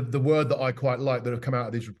the word that I quite like that have come out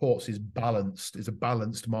of these reports is balanced. Is a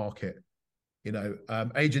balanced market. You know,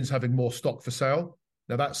 agents having more stock for sale.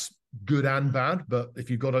 Now that's good and bad, but if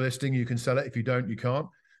you've got a listing, you can sell it. If you don't, you can't.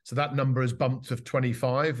 So that number has bumped to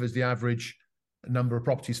 25 as the average number of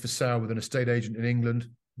properties for sale with an estate agent in England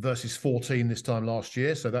versus 14 this time last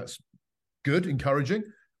year. So that's good, encouraging.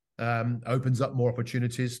 Opens up more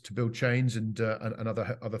opportunities to build chains and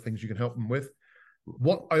other things you can help them with.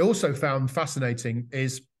 What I also found fascinating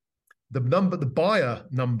is the buyer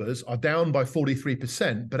numbers are down by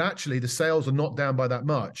 43%, but actually the sales are not down by that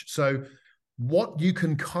much. So what you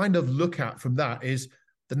can kind of look at from that is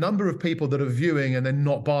the number of people that are viewing and then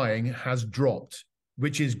not buying has dropped,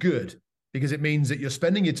 which is good because it means that you're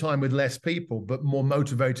spending your time with less people, but more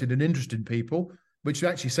motivated and interested people, which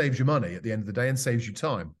actually saves you money at the end of the day and saves you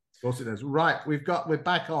time. Of course it does. Right, we're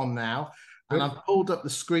back on now, and I've pulled up the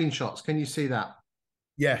screenshots. Can you see that?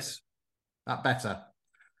 Yes. That better?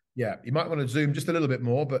 Yeah, you might want to zoom just a little bit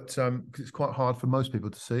more, but it's quite hard for most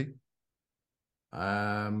people to see.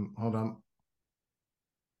 Hold on.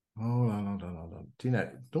 Hold on. Do you know,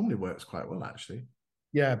 it normally works quite well, actually.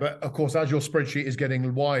 Yeah, but of course, as your spreadsheet is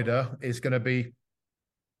getting wider, it's going to be,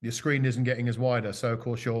 your screen isn't getting as wider. So, of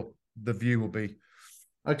course, the view will be.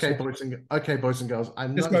 Okay, boys and girls.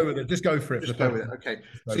 Go with it. Just go for it. Just go with it. Okay.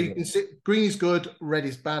 So you can see green is good, red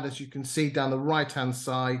is bad. As you can see down the right-hand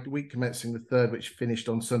side, week commencing the 3rd, which finished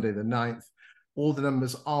on Sunday the 9th. All the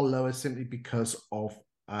numbers are lower simply because of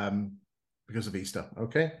Easter.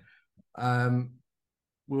 Okay.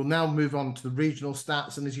 We'll now move on to the regional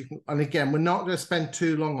stats, and again, we're not going to spend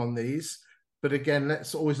too long on these. But again,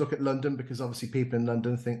 let's always look at London because obviously people in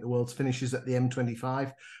London think the world finishes at the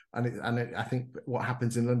M25. I think what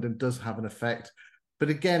happens in London does have an effect. But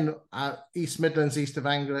again, East Midlands, East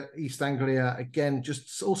Anglia, again,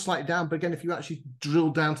 just all slightly down. But again, if you actually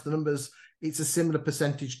drill down to the numbers, it's a similar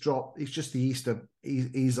percentage drop. It's just the Easter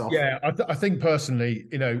ease off. Yeah, I think personally,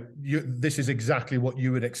 this is exactly what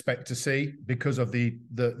you would expect to see because of the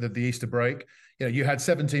Easter break. You had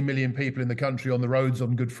 17 million people in the country on the roads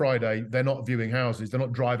on Good Friday. They're not viewing houses. They're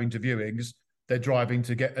not driving to viewings. They're driving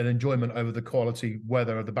to get an enjoyment over the quality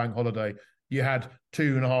weather of the bank holiday. You had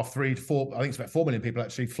 2.5, 3 to 4, I think it's about 4 million people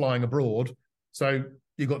actually flying abroad. So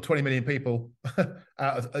you've got 20 million people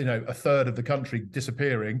out of, a third of the country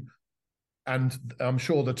disappearing. And I'm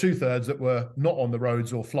sure the 2/3 that were not on the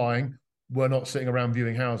roads or flying were not sitting around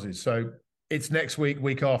viewing houses. So it's next week,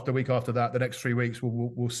 week after that, the next 3 weeks,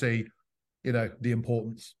 we'll see, the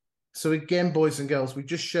importance. So again, boys and girls, we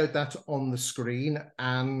just showed that on the screen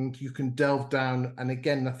and you can delve down. And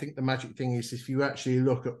again, I think the magic thing is if you actually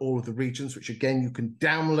look at all of the regions, which again, you can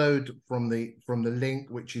download from the link,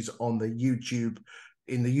 which is on the YouTube,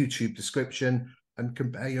 in the YouTube description, and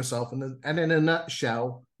compare yourself. And in a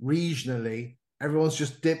nutshell, regionally, everyone's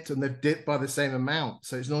just dipped and they've dipped by the same amount.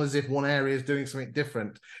 So it's not as if one area is doing something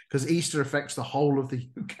different because Easter affects the whole of the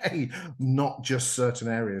UK, not just certain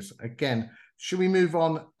areas. Again, should we move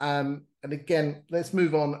on? And again, let's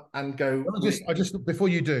move on and go. I just before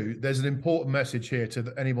you do, there's an important message here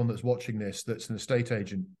to anyone that's watching this that's an estate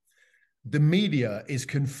agent. The media is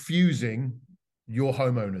confusing your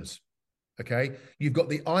homeowners. Okay, you've got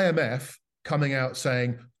the IMF coming out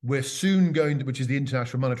saying we're soon going to, which is the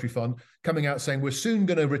International Monetary Fund, coming out saying we're soon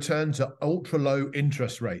going to return to ultra low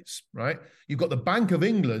interest rates, right? You've got the Bank of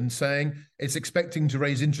England saying it's expecting to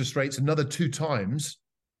raise interest rates another 2 times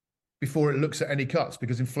before it looks at any cuts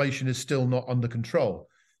because inflation is still not under control.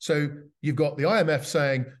 So you've got the IMF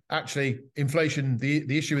saying, actually, inflation,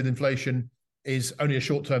 the issue with inflation is only a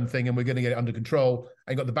short-term thing and we're going to get it under control.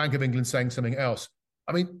 And you've got the Bank of England saying something else.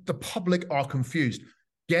 I mean, the public are confused.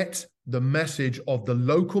 Get the message of the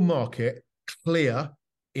local market clear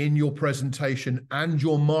in your presentation and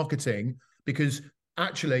your marketing, because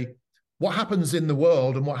actually what happens in the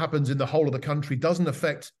world and what happens in the whole of the country doesn't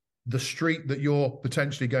affect the street that you're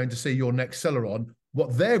potentially going to see your next seller on.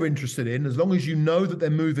 What they're interested in, as long as you know that they're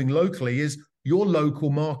moving locally, is your local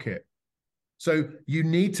market. So you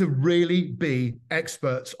need to really be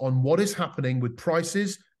experts on what is happening with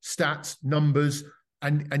prices, stats, numbers,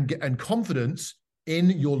 and confidence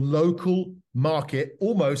in your local market,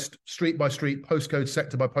 almost street by street, postcode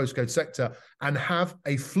sector by postcode sector, and have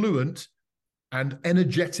a fluent and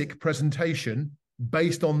energetic presentation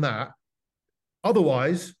based on that.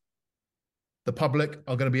 Otherwise, the public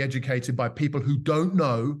are going to be educated by people who don't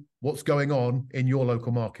know what's going on in your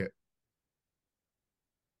local market.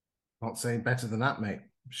 Not saying better than that, mate.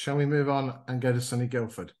 Shall we move on and go to sunny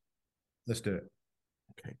Guildford? Let's do it.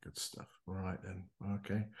 Okay, good stuff. All right then.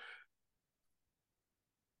 Okay.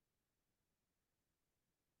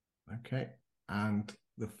 Okay. And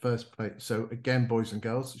the first place. So again, boys and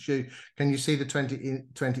girls, can you see the 20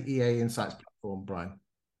 EA Insights platform, Brian?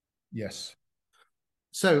 Yes.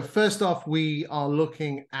 So first off, we are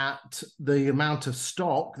looking at the amount of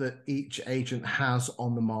stock that each agent has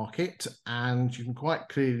on the market. And you can quite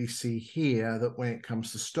clearly see here that when it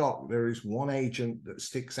comes to stock, there is one agent that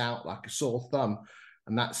sticks out like a sore thumb,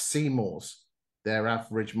 and that's Seymour's. Their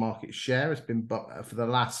average market share has been, for the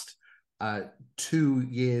last 2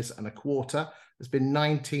 years and a quarter, has been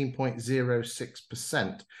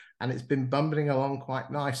 19.06%. And it's been bumbling along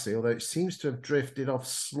quite nicely, although it seems to have drifted off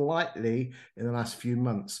slightly in the last few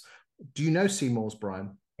months. Do you know Seymour's,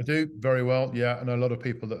 Brian? I do very well. Yeah, I know a lot of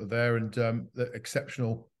people that are there, and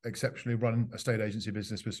exceptionally run estate agency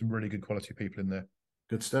business with some really good quality people in there.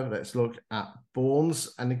 Good stuff. Let's look at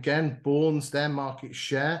Bourne's. And again, Bourne's, their market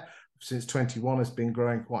share since 21 has been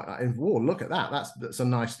growing quite. And whoa, look at that. That's a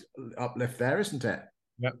nice uplift there, isn't it?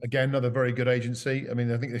 Yeah, again, another very good agency. I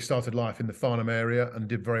mean, I think they started life in the Farnham area and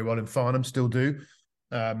did very well in Farnham, still do,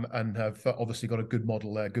 and have obviously got a good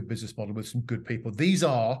model there, good business model with some good people. These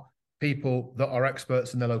are people that are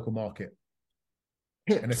experts in their local market.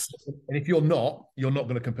 And if you're not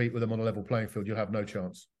going to compete with them on a level playing field. You'll have no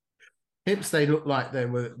chance. Hips, they look like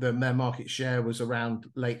their market share was around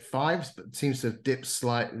late fives, but seems to have dipped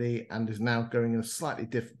slightly and is now going in a slightly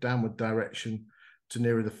downward direction to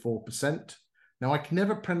nearer the 4%. Now, I can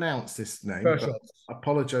never pronounce this name, but I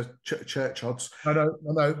apologize, Churchodds.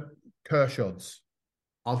 No, Kershodds.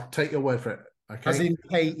 I'll take your word for it. Okay. As in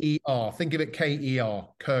K-E-R. Think of it K-E-R,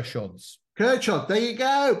 Kershodds. Kerchod, there you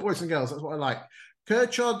go, boys and girls. That's what I like.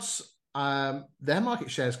 Kerchodds, their market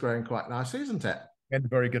share is growing quite nicely, isn't it? And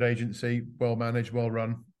very good agency, well managed, well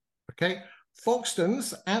run. Okay.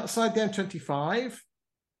 Foxtons, outside the M25,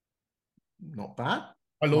 not bad.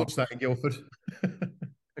 I launched that in Guildford.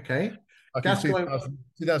 Okay. Gascoigne,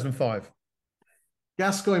 2005.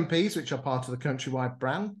 Gascoigne Peas, which are part of the Countrywide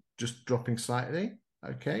brand, just dropping slightly.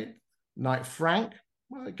 Okay. Knight Frank,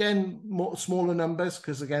 well, again, smaller numbers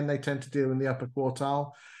because, again, they tend to deal in the upper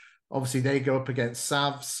quartile. Obviously, they go up against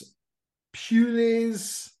Savs.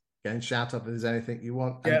 Pulis, again, shout out if there's anything you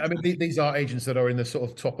want. Yeah, I mean, these are agents that are in the sort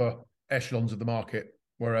of topper echelons of the market,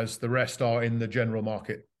 whereas the rest are in the general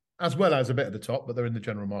market, as well as a bit at the top, but they're in the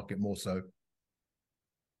general market more so.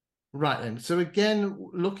 Right then. So again,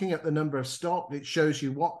 looking at the number of stock, it shows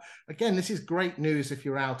you what, again, this is great news. If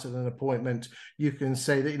you're out at an appointment, you can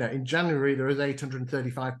say that, in January, there is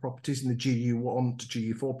 835 properties in the GU1 to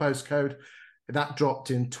GU4 postcode. That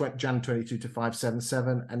dropped in Jan 22 to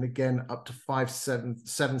 577, and again, up to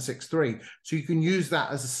 57763. So you can use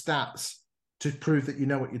that as a stats to prove that you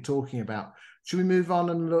know what you're talking about. Should we move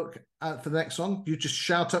on and look for the next one? You just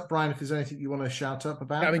shout up, Brian, if there's anything you want to shout up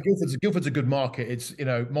about. Yeah, I mean, Guildford's a good market. It's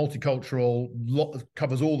multicultural,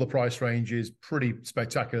 covers all the price ranges. Pretty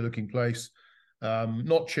spectacular looking place.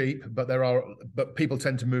 Not cheap, but people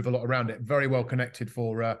tend to move a lot around it. Very well connected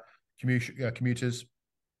for commuters.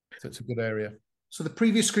 So it's a good area. So the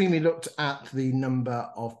previous screen, we looked at the number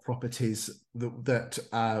of properties that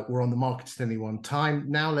were on the market at any one time.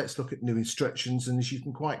 Now let's look at new instructions. And as you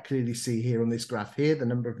can quite clearly see here on this graph here, the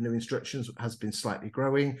number of new instructions has been slightly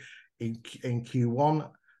growing in Q1.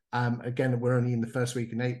 Again, we're only in the first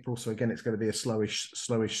week in April. So again, it's going to be a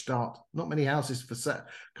slowish start. Not many houses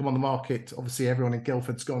come on the market. Obviously, everyone in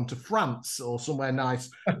Guildford's gone to France or somewhere nice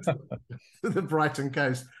to the Brighton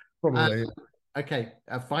coast. Probably. Okay,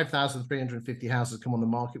 5,350 houses come on the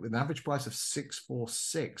market with an average price of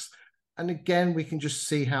 646. And again, we can just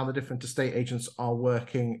see how the different estate agents are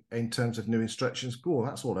working in terms of new instructions. Cool,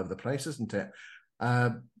 that's all over the place, isn't it?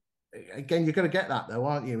 Again, you're going to get that though,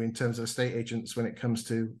 aren't you, in terms of estate agents when it comes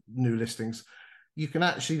to new listings. You can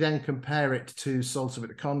actually then compare it to sold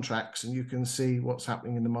subject to contracts, and you can see what's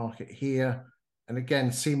happening in the market here. And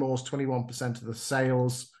again, Seymour's 21% of the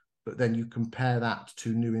sales, but then you compare that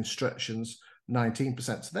to new instructions, 19%.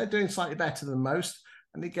 So they're doing slightly better than most.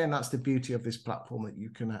 And again, that's the beauty of this platform, that you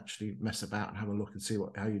can actually mess about and have a look and see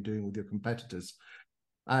how you're doing with your competitors.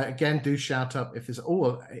 Again, do shout up if there's,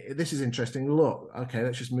 oh, this is interesting. Look, okay,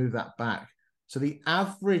 let's just move that back. So the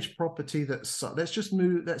average property let's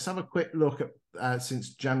have a quick look at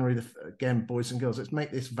since January, again, boys and girls. Let's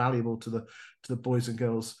make this valuable to the boys and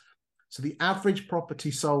girls. So the average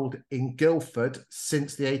property sold in Guildford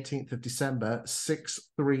since the 18th of December,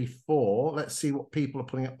 634. Let's see what people are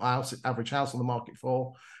putting up average house on the market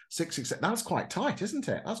for. 667. That's quite tight, isn't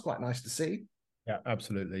it? That's quite nice to see. Yeah,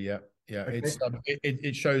 absolutely. Yeah. Yeah. Okay.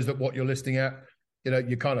 It shows that what you're listing at,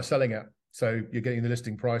 you're kind of selling at. So you're getting the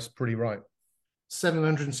listing price pretty right.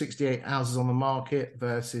 768 houses on the market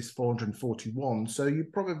versus 441. So you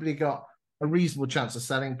probably got a reasonable chance of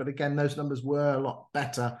selling. But again, those numbers were a lot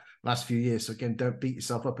better last few years. So again, don't beat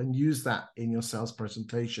yourself up and use that in your sales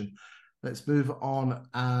presentation. Let's move on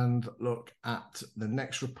and look at the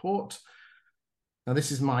next report. Now,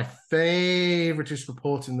 this is my favoriteest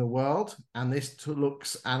report in the world. And this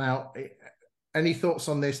looks out. Any thoughts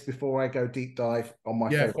on this before I go deep dive on my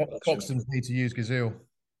favorite? Foxtons need to use Gazelle.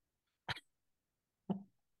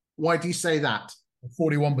 Why do you say that?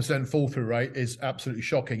 41% fall through rate is absolutely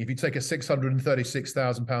shocking. If you take a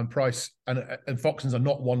 £636,000 price, and Foxtons are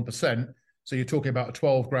not 1%, so you're talking about a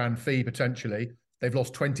 12 grand fee potentially. They've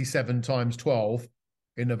lost 27 times 12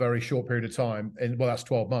 in a very short period of time. And well, that's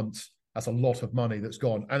 12 months. That's a lot of money that's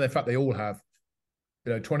gone. And in fact, they all have.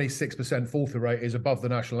 26% fall through rate is above the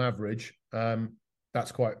national average.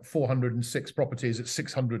 That's quite 406 properties at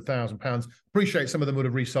 £600,000. Appreciate some of them would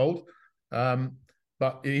have resold.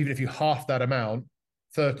 But even if you half that amount,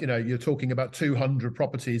 you're talking about 200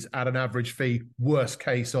 properties at an average fee, worst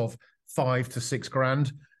case of 5 to 6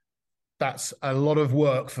 grand. That's a lot of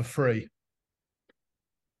work for free.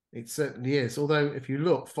 It certainly is. Although, if you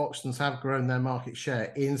look, Foxtons have grown their market share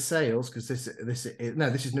in sales, because this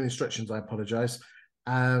is new instructions. I apologise.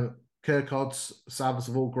 Kirkcalds, Savills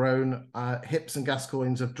have all grown. Hips and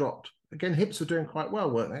Gascoignes have dropped. Again, Hips were doing quite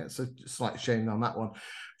well, weren't they? So slight shame on that one.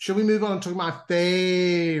 Shall we move on and talk about my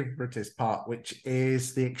favouriteest part, which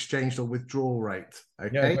is the exchange or withdrawal rate?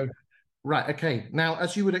 Okay. Yeah, right. Okay. Now,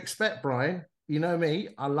 as you would expect, Brian, you know me,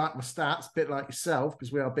 I like my stats, a bit like yourself,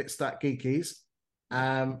 because we are a bit stat geekies.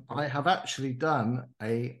 I have actually done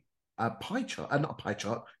a pie chart, not a pie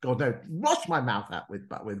chart. God, no, wash my mouth out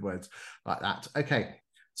with words like that. Okay.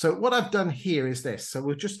 So what I've done here is this. So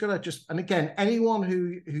we're just going to and again, anyone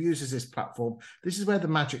who uses this platform, this is where the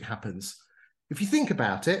magic happens. If you think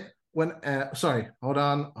about it, sorry, hold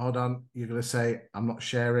on. You're going to say, I'm not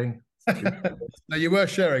sharing. No, you were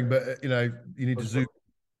sharing, but you need to zoom.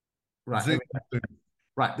 Right. Zoom.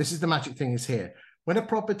 Right. This is the magic thing is here. When a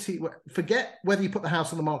property, forget whether you put the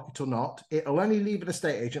house on the market or not, it'll only leave an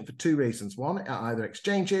estate agent for 2 reasons. 1, it either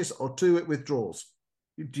exchanges, or 2, it withdraws.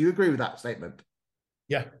 Do you agree with that statement?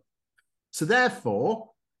 Yeah. So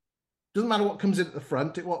therefore, doesn't matter what comes in at the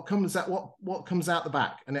front, what comes out the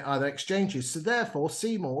back, and it either exchanges. So therefore,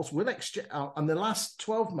 Seymour's will exchange on the last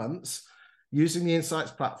 12 months using the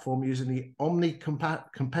Insights platform, using the omni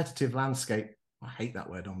competitive landscape. I hate that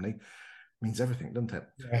word, omni. It means everything, doesn't it?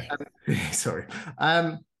 Yeah. Sorry.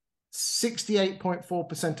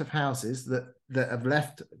 68.4% of houses that have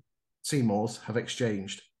left Seymour's have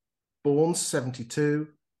exchanged. Bourne's 72,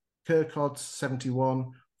 Kirkcalds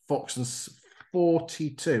 71, Foxtons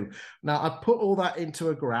 42. Now, I put all that into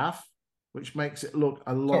a graph, which makes it look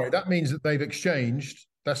a lot. Sorry, that means that they've exchanged.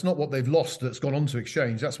 That's not what they've lost that's gone on to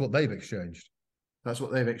exchange. That's what they've exchanged. That's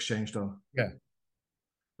what they've exchanged on. Yeah.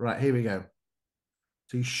 Right, here we go.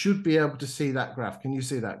 So you should be able to see that graph. Can you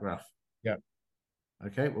see that graph? Yeah.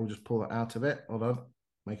 Okay, we'll just pull that out of it. Hold on.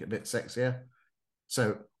 Make it a bit sexier.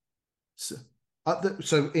 So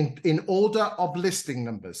in order of listing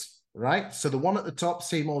numbers, right? So the one at the top,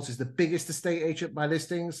 Seymour's, is the biggest estate agent by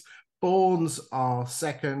listings. Bourne's are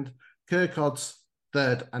second, Kirkcalds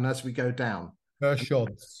third, and as we go down.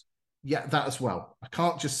 Kershaws. Yeah, that as well. I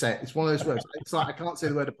can't just say it. It's one of those words. It's like I can't say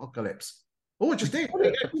the word apocalypse. Oh, I just did.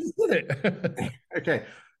 Okay.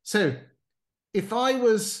 So if I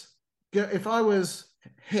was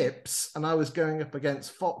Hips and I was going up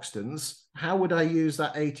against Foxtons, how would I use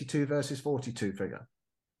that 82 versus 42 figure?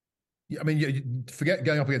 I mean, you forget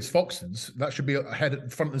going up against Foxtons. That should be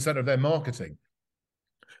ahead, front and center of their marketing.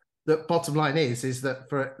 The bottom line is that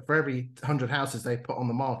for every 100 houses they put on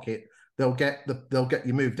the market, they'll get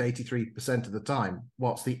you moved 83% of the time.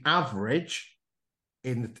 What's the average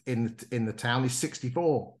in the town is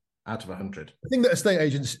 64 out of 100. The thing that estate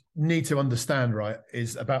agents need to understand, right,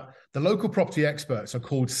 is about the local property experts are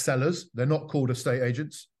called sellers. They're not called estate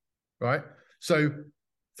agents, right? So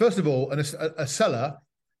first of all, a seller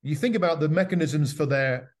you think about the mechanisms for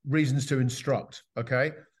their reasons to instruct,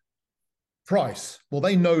 okay? Price. Well,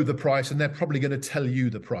 they know the price and they're probably going to tell you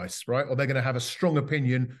the price, right? Or they're going to have a strong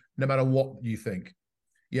opinion no matter what you think.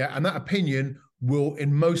 Yeah. And that opinion will,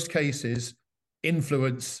 in most cases,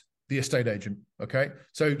 influence the estate agent. Okay.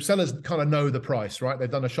 So sellers kind of know the price, right? They've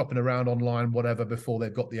done a shopping around online, whatever, before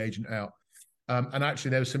they've got the agent out. And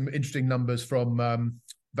actually, there was some interesting numbers from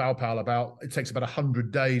Valpal about it takes about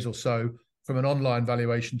 100 days or so from an online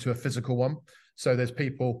valuation to a physical one. So there's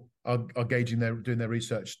people are gauging doing their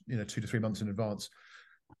research, 2 to 3 months in advance.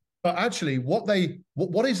 But actually, what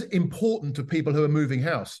is important to people who are moving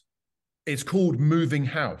house? It's called moving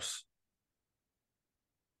house.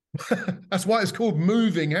 That's why it's called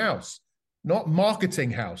moving house, not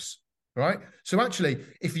marketing house, right? So actually,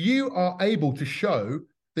 if you are able to show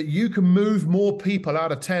that you can move more people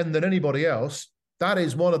out of 10 than anybody else, that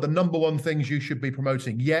is one of the number one things you should be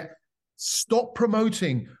promoting. Yet, stop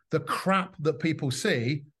promoting the crap that people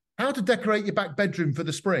see. How to decorate your back bedroom for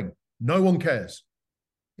the spring. No one cares.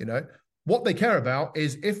 What they care about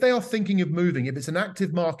is if they are thinking of moving, if it's an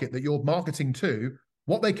active market that you're marketing to,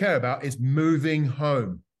 what they care about is moving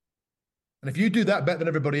home. And if you do that better than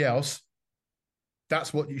everybody else,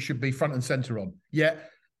 that's what you should be front and center on. Yet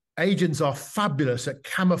agents are fabulous at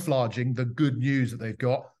camouflaging the good news that they've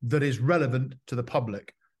got that is relevant to the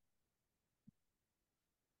public.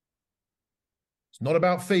 It's not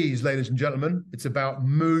about fees, ladies and gentlemen. It's about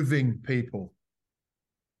moving people.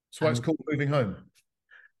 That's why it's called moving home.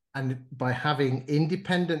 And by having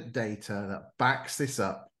independent data that backs this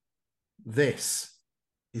up, this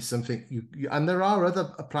is something and there are other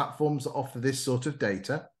platforms that offer this sort of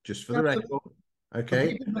data, just for the record.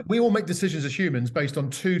 Okay. We all make decisions as humans based on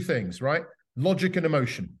two things, right? Logic and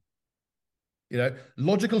emotion.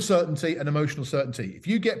 Logical certainty and emotional certainty. If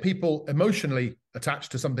you get people emotionally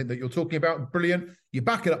attached to something that you're talking about, brilliant. You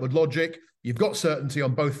back it up with logic. You've got certainty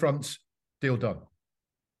on both fronts. Deal done.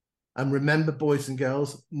 And remember, boys and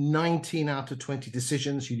girls, 19 out of 20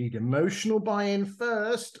 decisions, you need emotional buy-in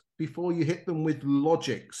first before you hit them with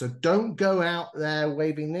logic. So don't go out there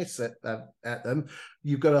waving this at them.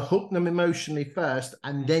 You've got to hook them emotionally first,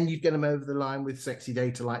 and then you get them over the line with sexy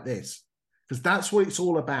data like this. Because that's what it's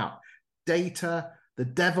all about. Data, the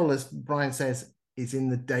devil, as Brian says, is in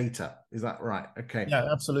the data. Is that right? Okay. Yeah,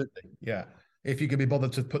 absolutely. Yeah. If you can be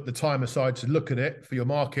bothered to put the time aside to look at it for your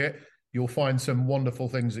market, you'll find some wonderful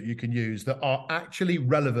things that you can use that are actually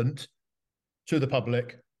relevant to the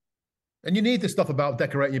public. And you need this stuff about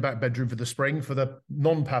decorating your back bedroom for the spring, for the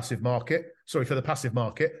non-passive market, for the passive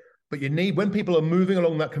market. But you need, when people are moving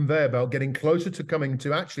along that conveyor belt, getting closer to coming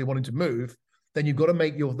to actually wanting to move, then you've got to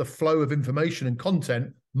make the flow of information and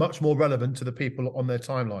content much more relevant to the people on their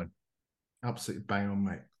timeline. Absolutely bang on,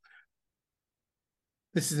 mate.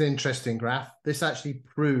 This is an interesting graph. This actually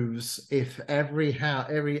proves if every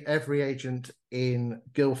agent in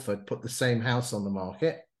Guildford put the same house on the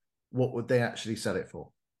market, what would they actually sell it for?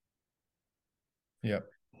 Yeah.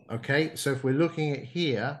 Okay, so if we're looking at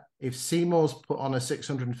here, if Seymour's put on a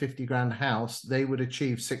 650 grand house, they would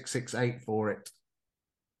achieve 668 for it.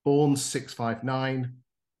 Bourne's 659.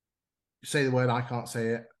 Say the word, I can't say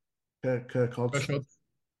it. Kirkhodge.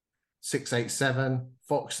 687,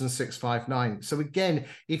 Foxton 659. So again,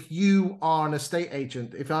 if you are an estate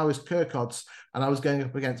agent, if I was Kirkhodge and I was going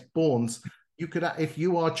up against Bourne's, you could, if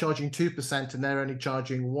you are charging 2% and they're only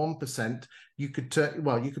charging 1%, you could turn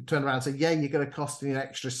around and say, yeah, you're going to cost me an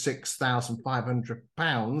extra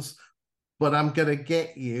 £6,500, but I'm going to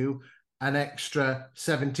get you an extra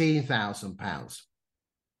 £17,000.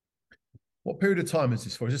 What period of time is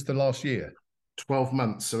this for? Is this the last year? 12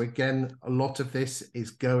 months. So again, a lot of this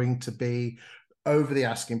is going to be over the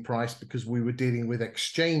asking price because we were dealing with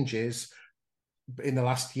exchanges in the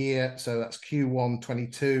last year. So that's Q1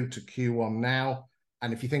 22 to Q1 now.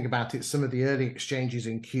 And if you think about it, some of the early exchanges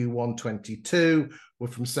in Q1 22 were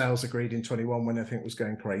from sales agreed in 21 when I think was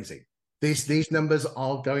going crazy. These numbers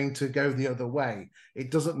are going to go the other way. It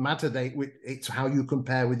doesn't matter. It's how you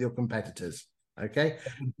compare with your competitors. Okay.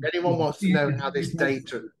 If anyone wants to know how this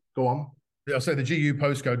data, go on. Yeah, I'll say the GU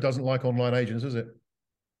postcode doesn't like online agents, does it?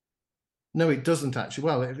 No, it doesn't actually.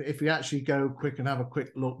 Well, if we actually go quick and have a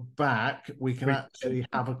quick look back, we can actually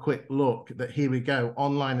have a quick look that here we go.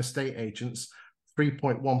 Online estate agents,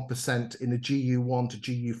 3.1% in the GU1 to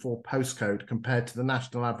GU4 postcode compared to the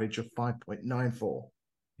national average of 5.94.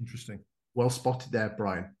 Interesting. Well spotted there,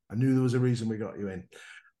 Brian. I knew there was a reason we got you in.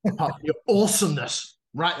 Apart from your awesomeness.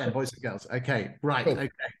 Right then, boys and girls. Okay, right. Cool. Okay,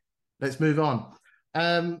 let's move on.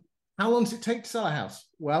 How long does it take to sell a house?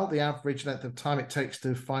 Well, the average length of time it takes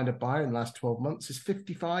to find a buyer in the last 12 months is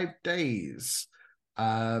 55 days.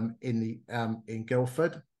 in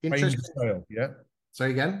Guildford. Range of sale, yeah. So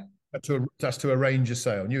again, that's to arrange a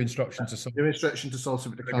sale. New instruction to sell. New instruction to sole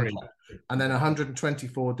subject to contract, and then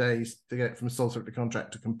 124 days to get from sole subject to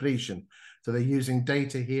contract to completion. So they're using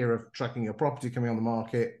data here of tracking your property coming on the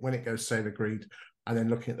market, when it goes sale agreed, and then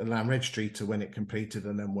looking at the land registry to when it completed,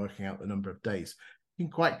 and then working out the number of days. You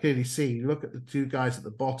can quite clearly see, look at the two guys at the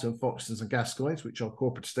bottom, Foxtons and Gascoignes, which are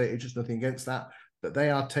corporate estate agents, nothing against that, but they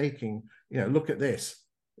are taking, look at this,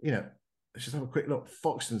 let's just have a quick look.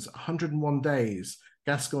 Foxtons, 101 days,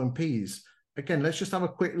 Gascoigne Peas. Again, let's just have a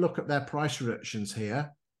quick look at their price reductions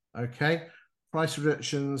here. Okay, price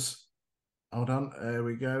reductions. Hold on, there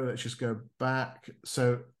we go. Let's just go back.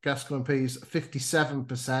 So Gascoigne Peas,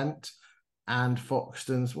 57%, and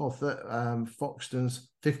Foxtons, Foxtons,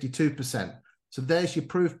 52%. So there's your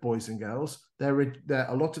proof, boys and girls. A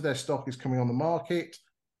lot of their stock is coming on the market.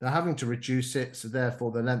 They're having to reduce it, so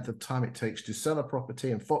therefore the length of time it takes to sell a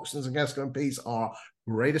property. And Foxtons and Gascoigne Peas are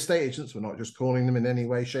great estate agents. We're not just calling them in any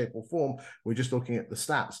way, shape, or form. We're just looking at the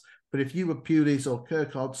stats. But if you were Pewleys or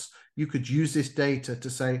Kirkhods, you could use this data to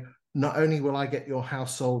say, not only will I get your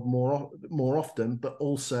house sold more often, but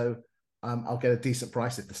also I'll get a decent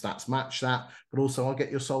price if the stats match that, but also I'll get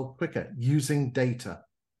you sold quicker using data.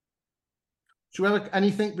 Should we have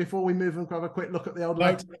anything before we move and grab a quick look at the old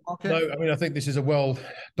market? No, I mean, I think this is a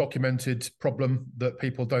well-documented problem that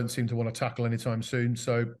people don't seem to want to tackle anytime soon.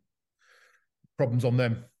 So problems on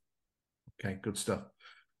them. Okay, good stuff.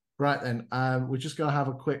 Right then, we're just going to have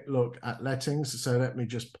a quick look at lettings. So let me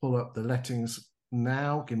just pull up the lettings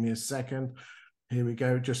now. Give me a second. Here we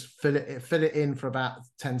go. Just fill it in for about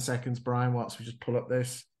 10 seconds, Brian, whilst we just pull up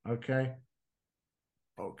this. Okay.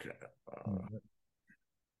 Okay.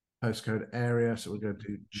 Postcode area. So we're going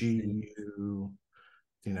to do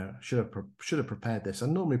GU. Should have prepared this. I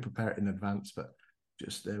normally prepare it in advance, but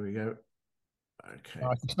just there we go. Okay.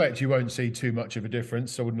 I suspect you won't see too much of a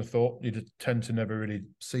difference. I wouldn't have thought. You'd tend to never really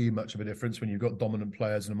see much of a difference when you've got dominant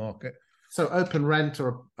players in the market. So Open Rent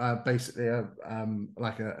are basically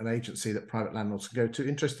like an agency that private landlords can go to.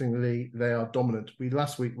 Interestingly, they are dominant.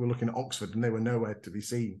 Last week we were looking at Oxford and they were nowhere to be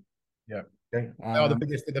seen. Yeah. Okay. They are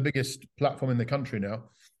the biggest platform in the country now,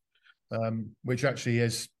 which actually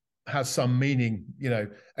has some meaning.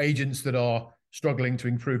 Agents that are struggling to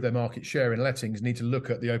improve their market share in lettings need to look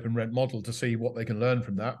at the Open Rent model to see what they can learn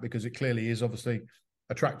from that, because it clearly is obviously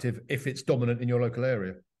attractive if it's dominant in your local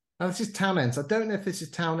area. Now, this is Townends. I don't know if this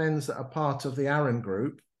is Townends that are part of the Aaron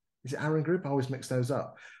Group. Is it Aaron Group? I always mix those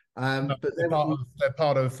up. No, but they're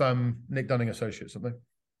part of Nick Dunning Associates, aren't they?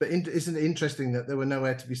 But isn't it interesting that they were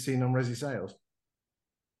nowhere to be seen on Resi Sales?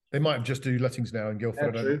 They might just do lettings now in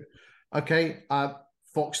Guildford. Yeah, true. Okay.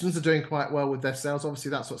 Foxtons are doing quite well with their sales.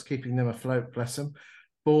 Obviously, that's what's keeping them afloat, bless them.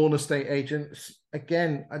 Born estate agents.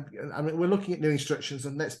 Again, I mean, we're looking at new instructions,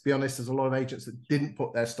 and let's be honest, there's a lot of agents that didn't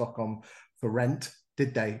put their stock on for rent,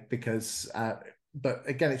 did they? Because, but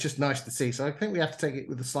again, it's just nice to see. So I think we have to take it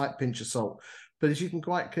with a slight pinch of salt. But as you can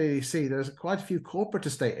quite clearly see, there's quite a few corporate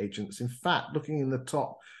estate agents. In fact, looking in the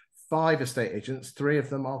top 5 estate agents, 3 of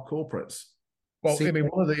them are corporates. Well, I mean,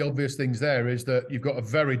 one of the obvious things there is that you've got a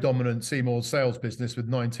very dominant Seymour's sales business with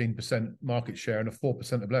 19% market share and a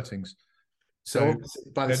 4% of lettings. So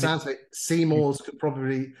by the sounds of it, Seymour's could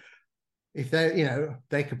probably, if they're,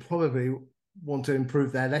 they could probably want to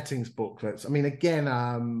improve their lettings booklets. I mean, again,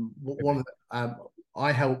 one of the,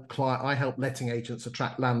 I help letting agents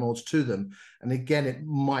attract landlords to them, and again, it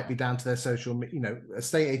might be down to their social,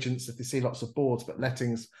 estate agents if they see lots of boards, but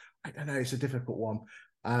lettings, I don't know, it's a difficult one.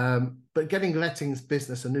 But getting lettings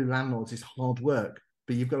business and new landlords is hard work,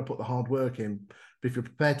 but you've got to put the hard work in. But if you're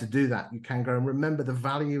prepared to do that, you can grow. And remember, the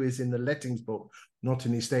value is in the lettings book, not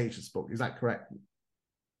in the estate agent's book. Is that correct?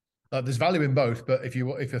 There's value in both, but if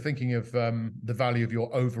you're thinking of the value of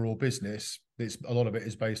your overall business, a lot of it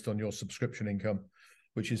is based on your subscription income,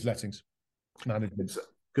 which is lettings management.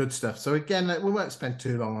 Good stuff. So again, we won't spend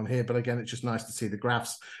too long on here, but again, it's just nice to see the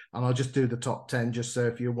graphs. And I'll just do the top 10, just so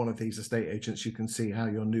if you're one of these estate agents, you can see how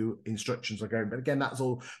your new instructions are going. But again, that's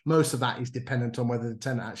all. Most of that is dependent on whether the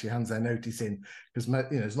tenant actually hands their notice in, because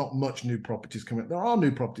there's not much new properties coming. There are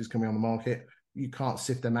new properties coming on the market. You can't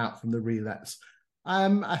sift them out from the relets.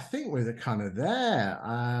 I think we're kind of there.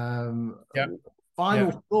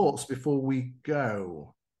 Final thoughts before we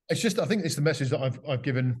go. It's just, I think it's the message that I've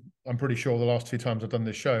given, I'm pretty sure, the last 2 times I've done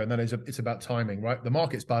this show, and that is it's about timing, right? The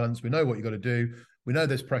market's balanced. We know what you've got to do. We know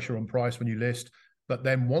there's pressure on price when you list, but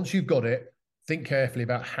then once you've got it, think carefully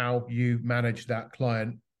about how you manage that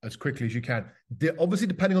client as quickly as you can. Obviously,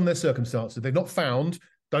 depending on their circumstances. If they've not found,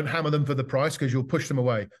 don't hammer them for the price because you'll push them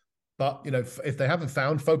away. But, if they haven't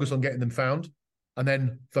found, focus on getting them found. and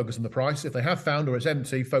then focus on the price. If they have found or it's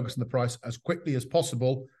empty, focus on the price as quickly as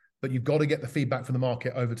possible. But you've got to get the feedback from the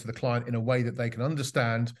market over to the client in a way that they can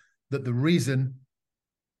understand that the reason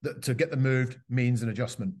that to get them moved means an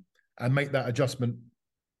adjustment, and make that adjustment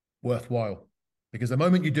worthwhile. Because the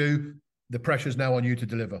moment you do, the pressure is now on you to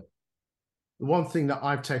deliver. The one thing that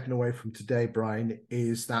I've taken away from today, Brian,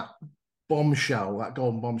 is that bombshell, that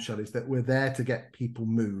golden bombshell, is that we're there to get people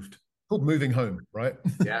moved. Called moving home, right?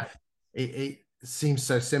 Yeah. It seems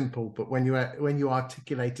so simple, but when you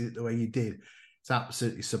articulated it the way you did, it's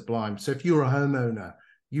absolutely sublime. So if you're a homeowner,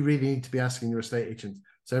 you really need to be asking your estate agent,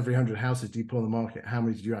 so every 100 houses do you put on the market, how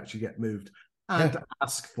many did you actually get moved? And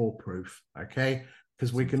ask for proof, okay?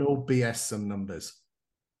 Because we can all BS some numbers.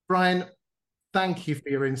 Brian, thank you for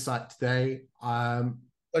your insight today.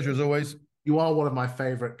 Pleasure as always. You are one of my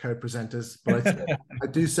favorite co-presenters, but I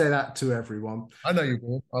do say that to everyone. I know you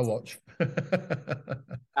will. I'll watch.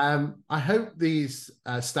 I hope these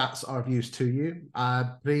stats are of use to you.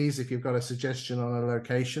 Please, if you've got a suggestion on a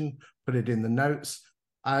location, put it in the notes.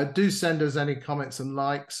 Do send us any comments and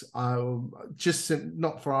likes. Just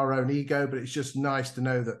not for our own ego, but it's just nice to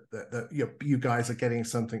know that you guys are getting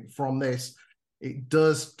something from this. It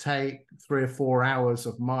does take 3 or 4 hours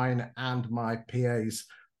of mine and my PA's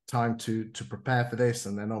time to prepare for this,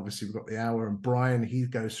 and then obviously we've got the hour, and Brian, he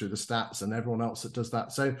goes through the stats, and everyone else that does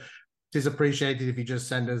that. So it is appreciated if you just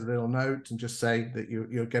send us a little note and just say that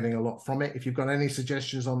you're getting a lot from it. If you've got any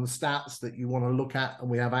suggestions on the stats that you want to look at and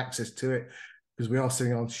we have access to it, because we are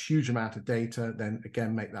sitting on a huge amount of data, then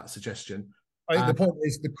again, make that suggestion. I think the point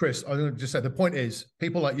is, Chris, I'm going to just say the point is,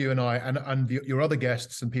 people like you and I and your other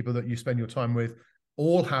guests and people that you spend your time with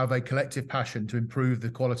all have a collective passion to improve the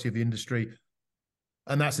quality of the industry,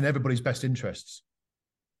 and that's in everybody's best interests.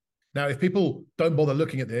 Now, if people don't bother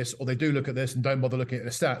looking at this, or they do look at this and don't bother looking at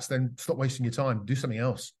the stats, then stop wasting your time. Do something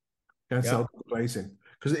else. Go and sell glazing.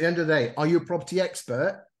 Because at the end of the day, are you a property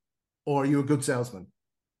expert or are you a good salesman?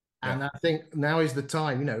 And I think now is the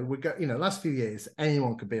time, last few years,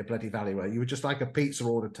 anyone could be a bloody valuer. You were just like a pizza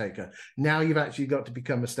order taker. Now you've actually got to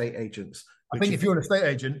become estate agents. I think if you're an estate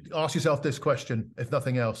agent, ask yourself this question, if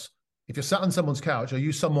nothing else. If you're sat on someone's couch, are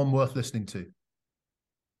you someone worth listening to?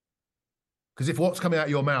 Because if what's coming out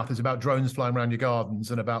of your mouth is about drones flying around your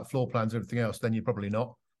gardens and about floor plans and everything else, then you're probably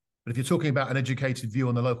not. But if you're talking about an educated view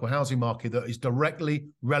on the local housing market that is directly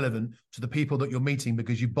relevant to the people that you're meeting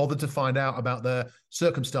because you bothered to find out about their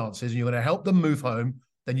circumstances and you're going to help them move home,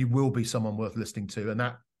 then you will be someone worth listening to. And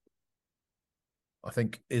that, I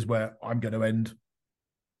think, is where I'm going to end.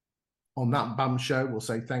 On that bum show, we'll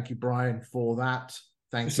say thank you, Brian, for that.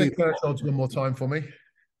 Thank you. Say Kirchods one more time for me.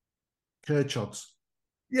 Kirchods.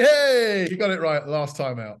 Yay! You got it right last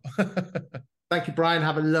time out. Thank you, Brian.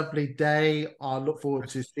 Have a lovely day. I look forward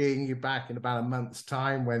to seeing you back in about a month's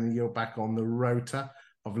time when you're back on the rota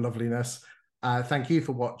of loveliness. Thank you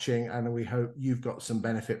for watching, and we hope you've got some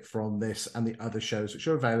benefit from this and the other shows which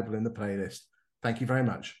are available in the playlist. Thank you very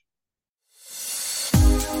much.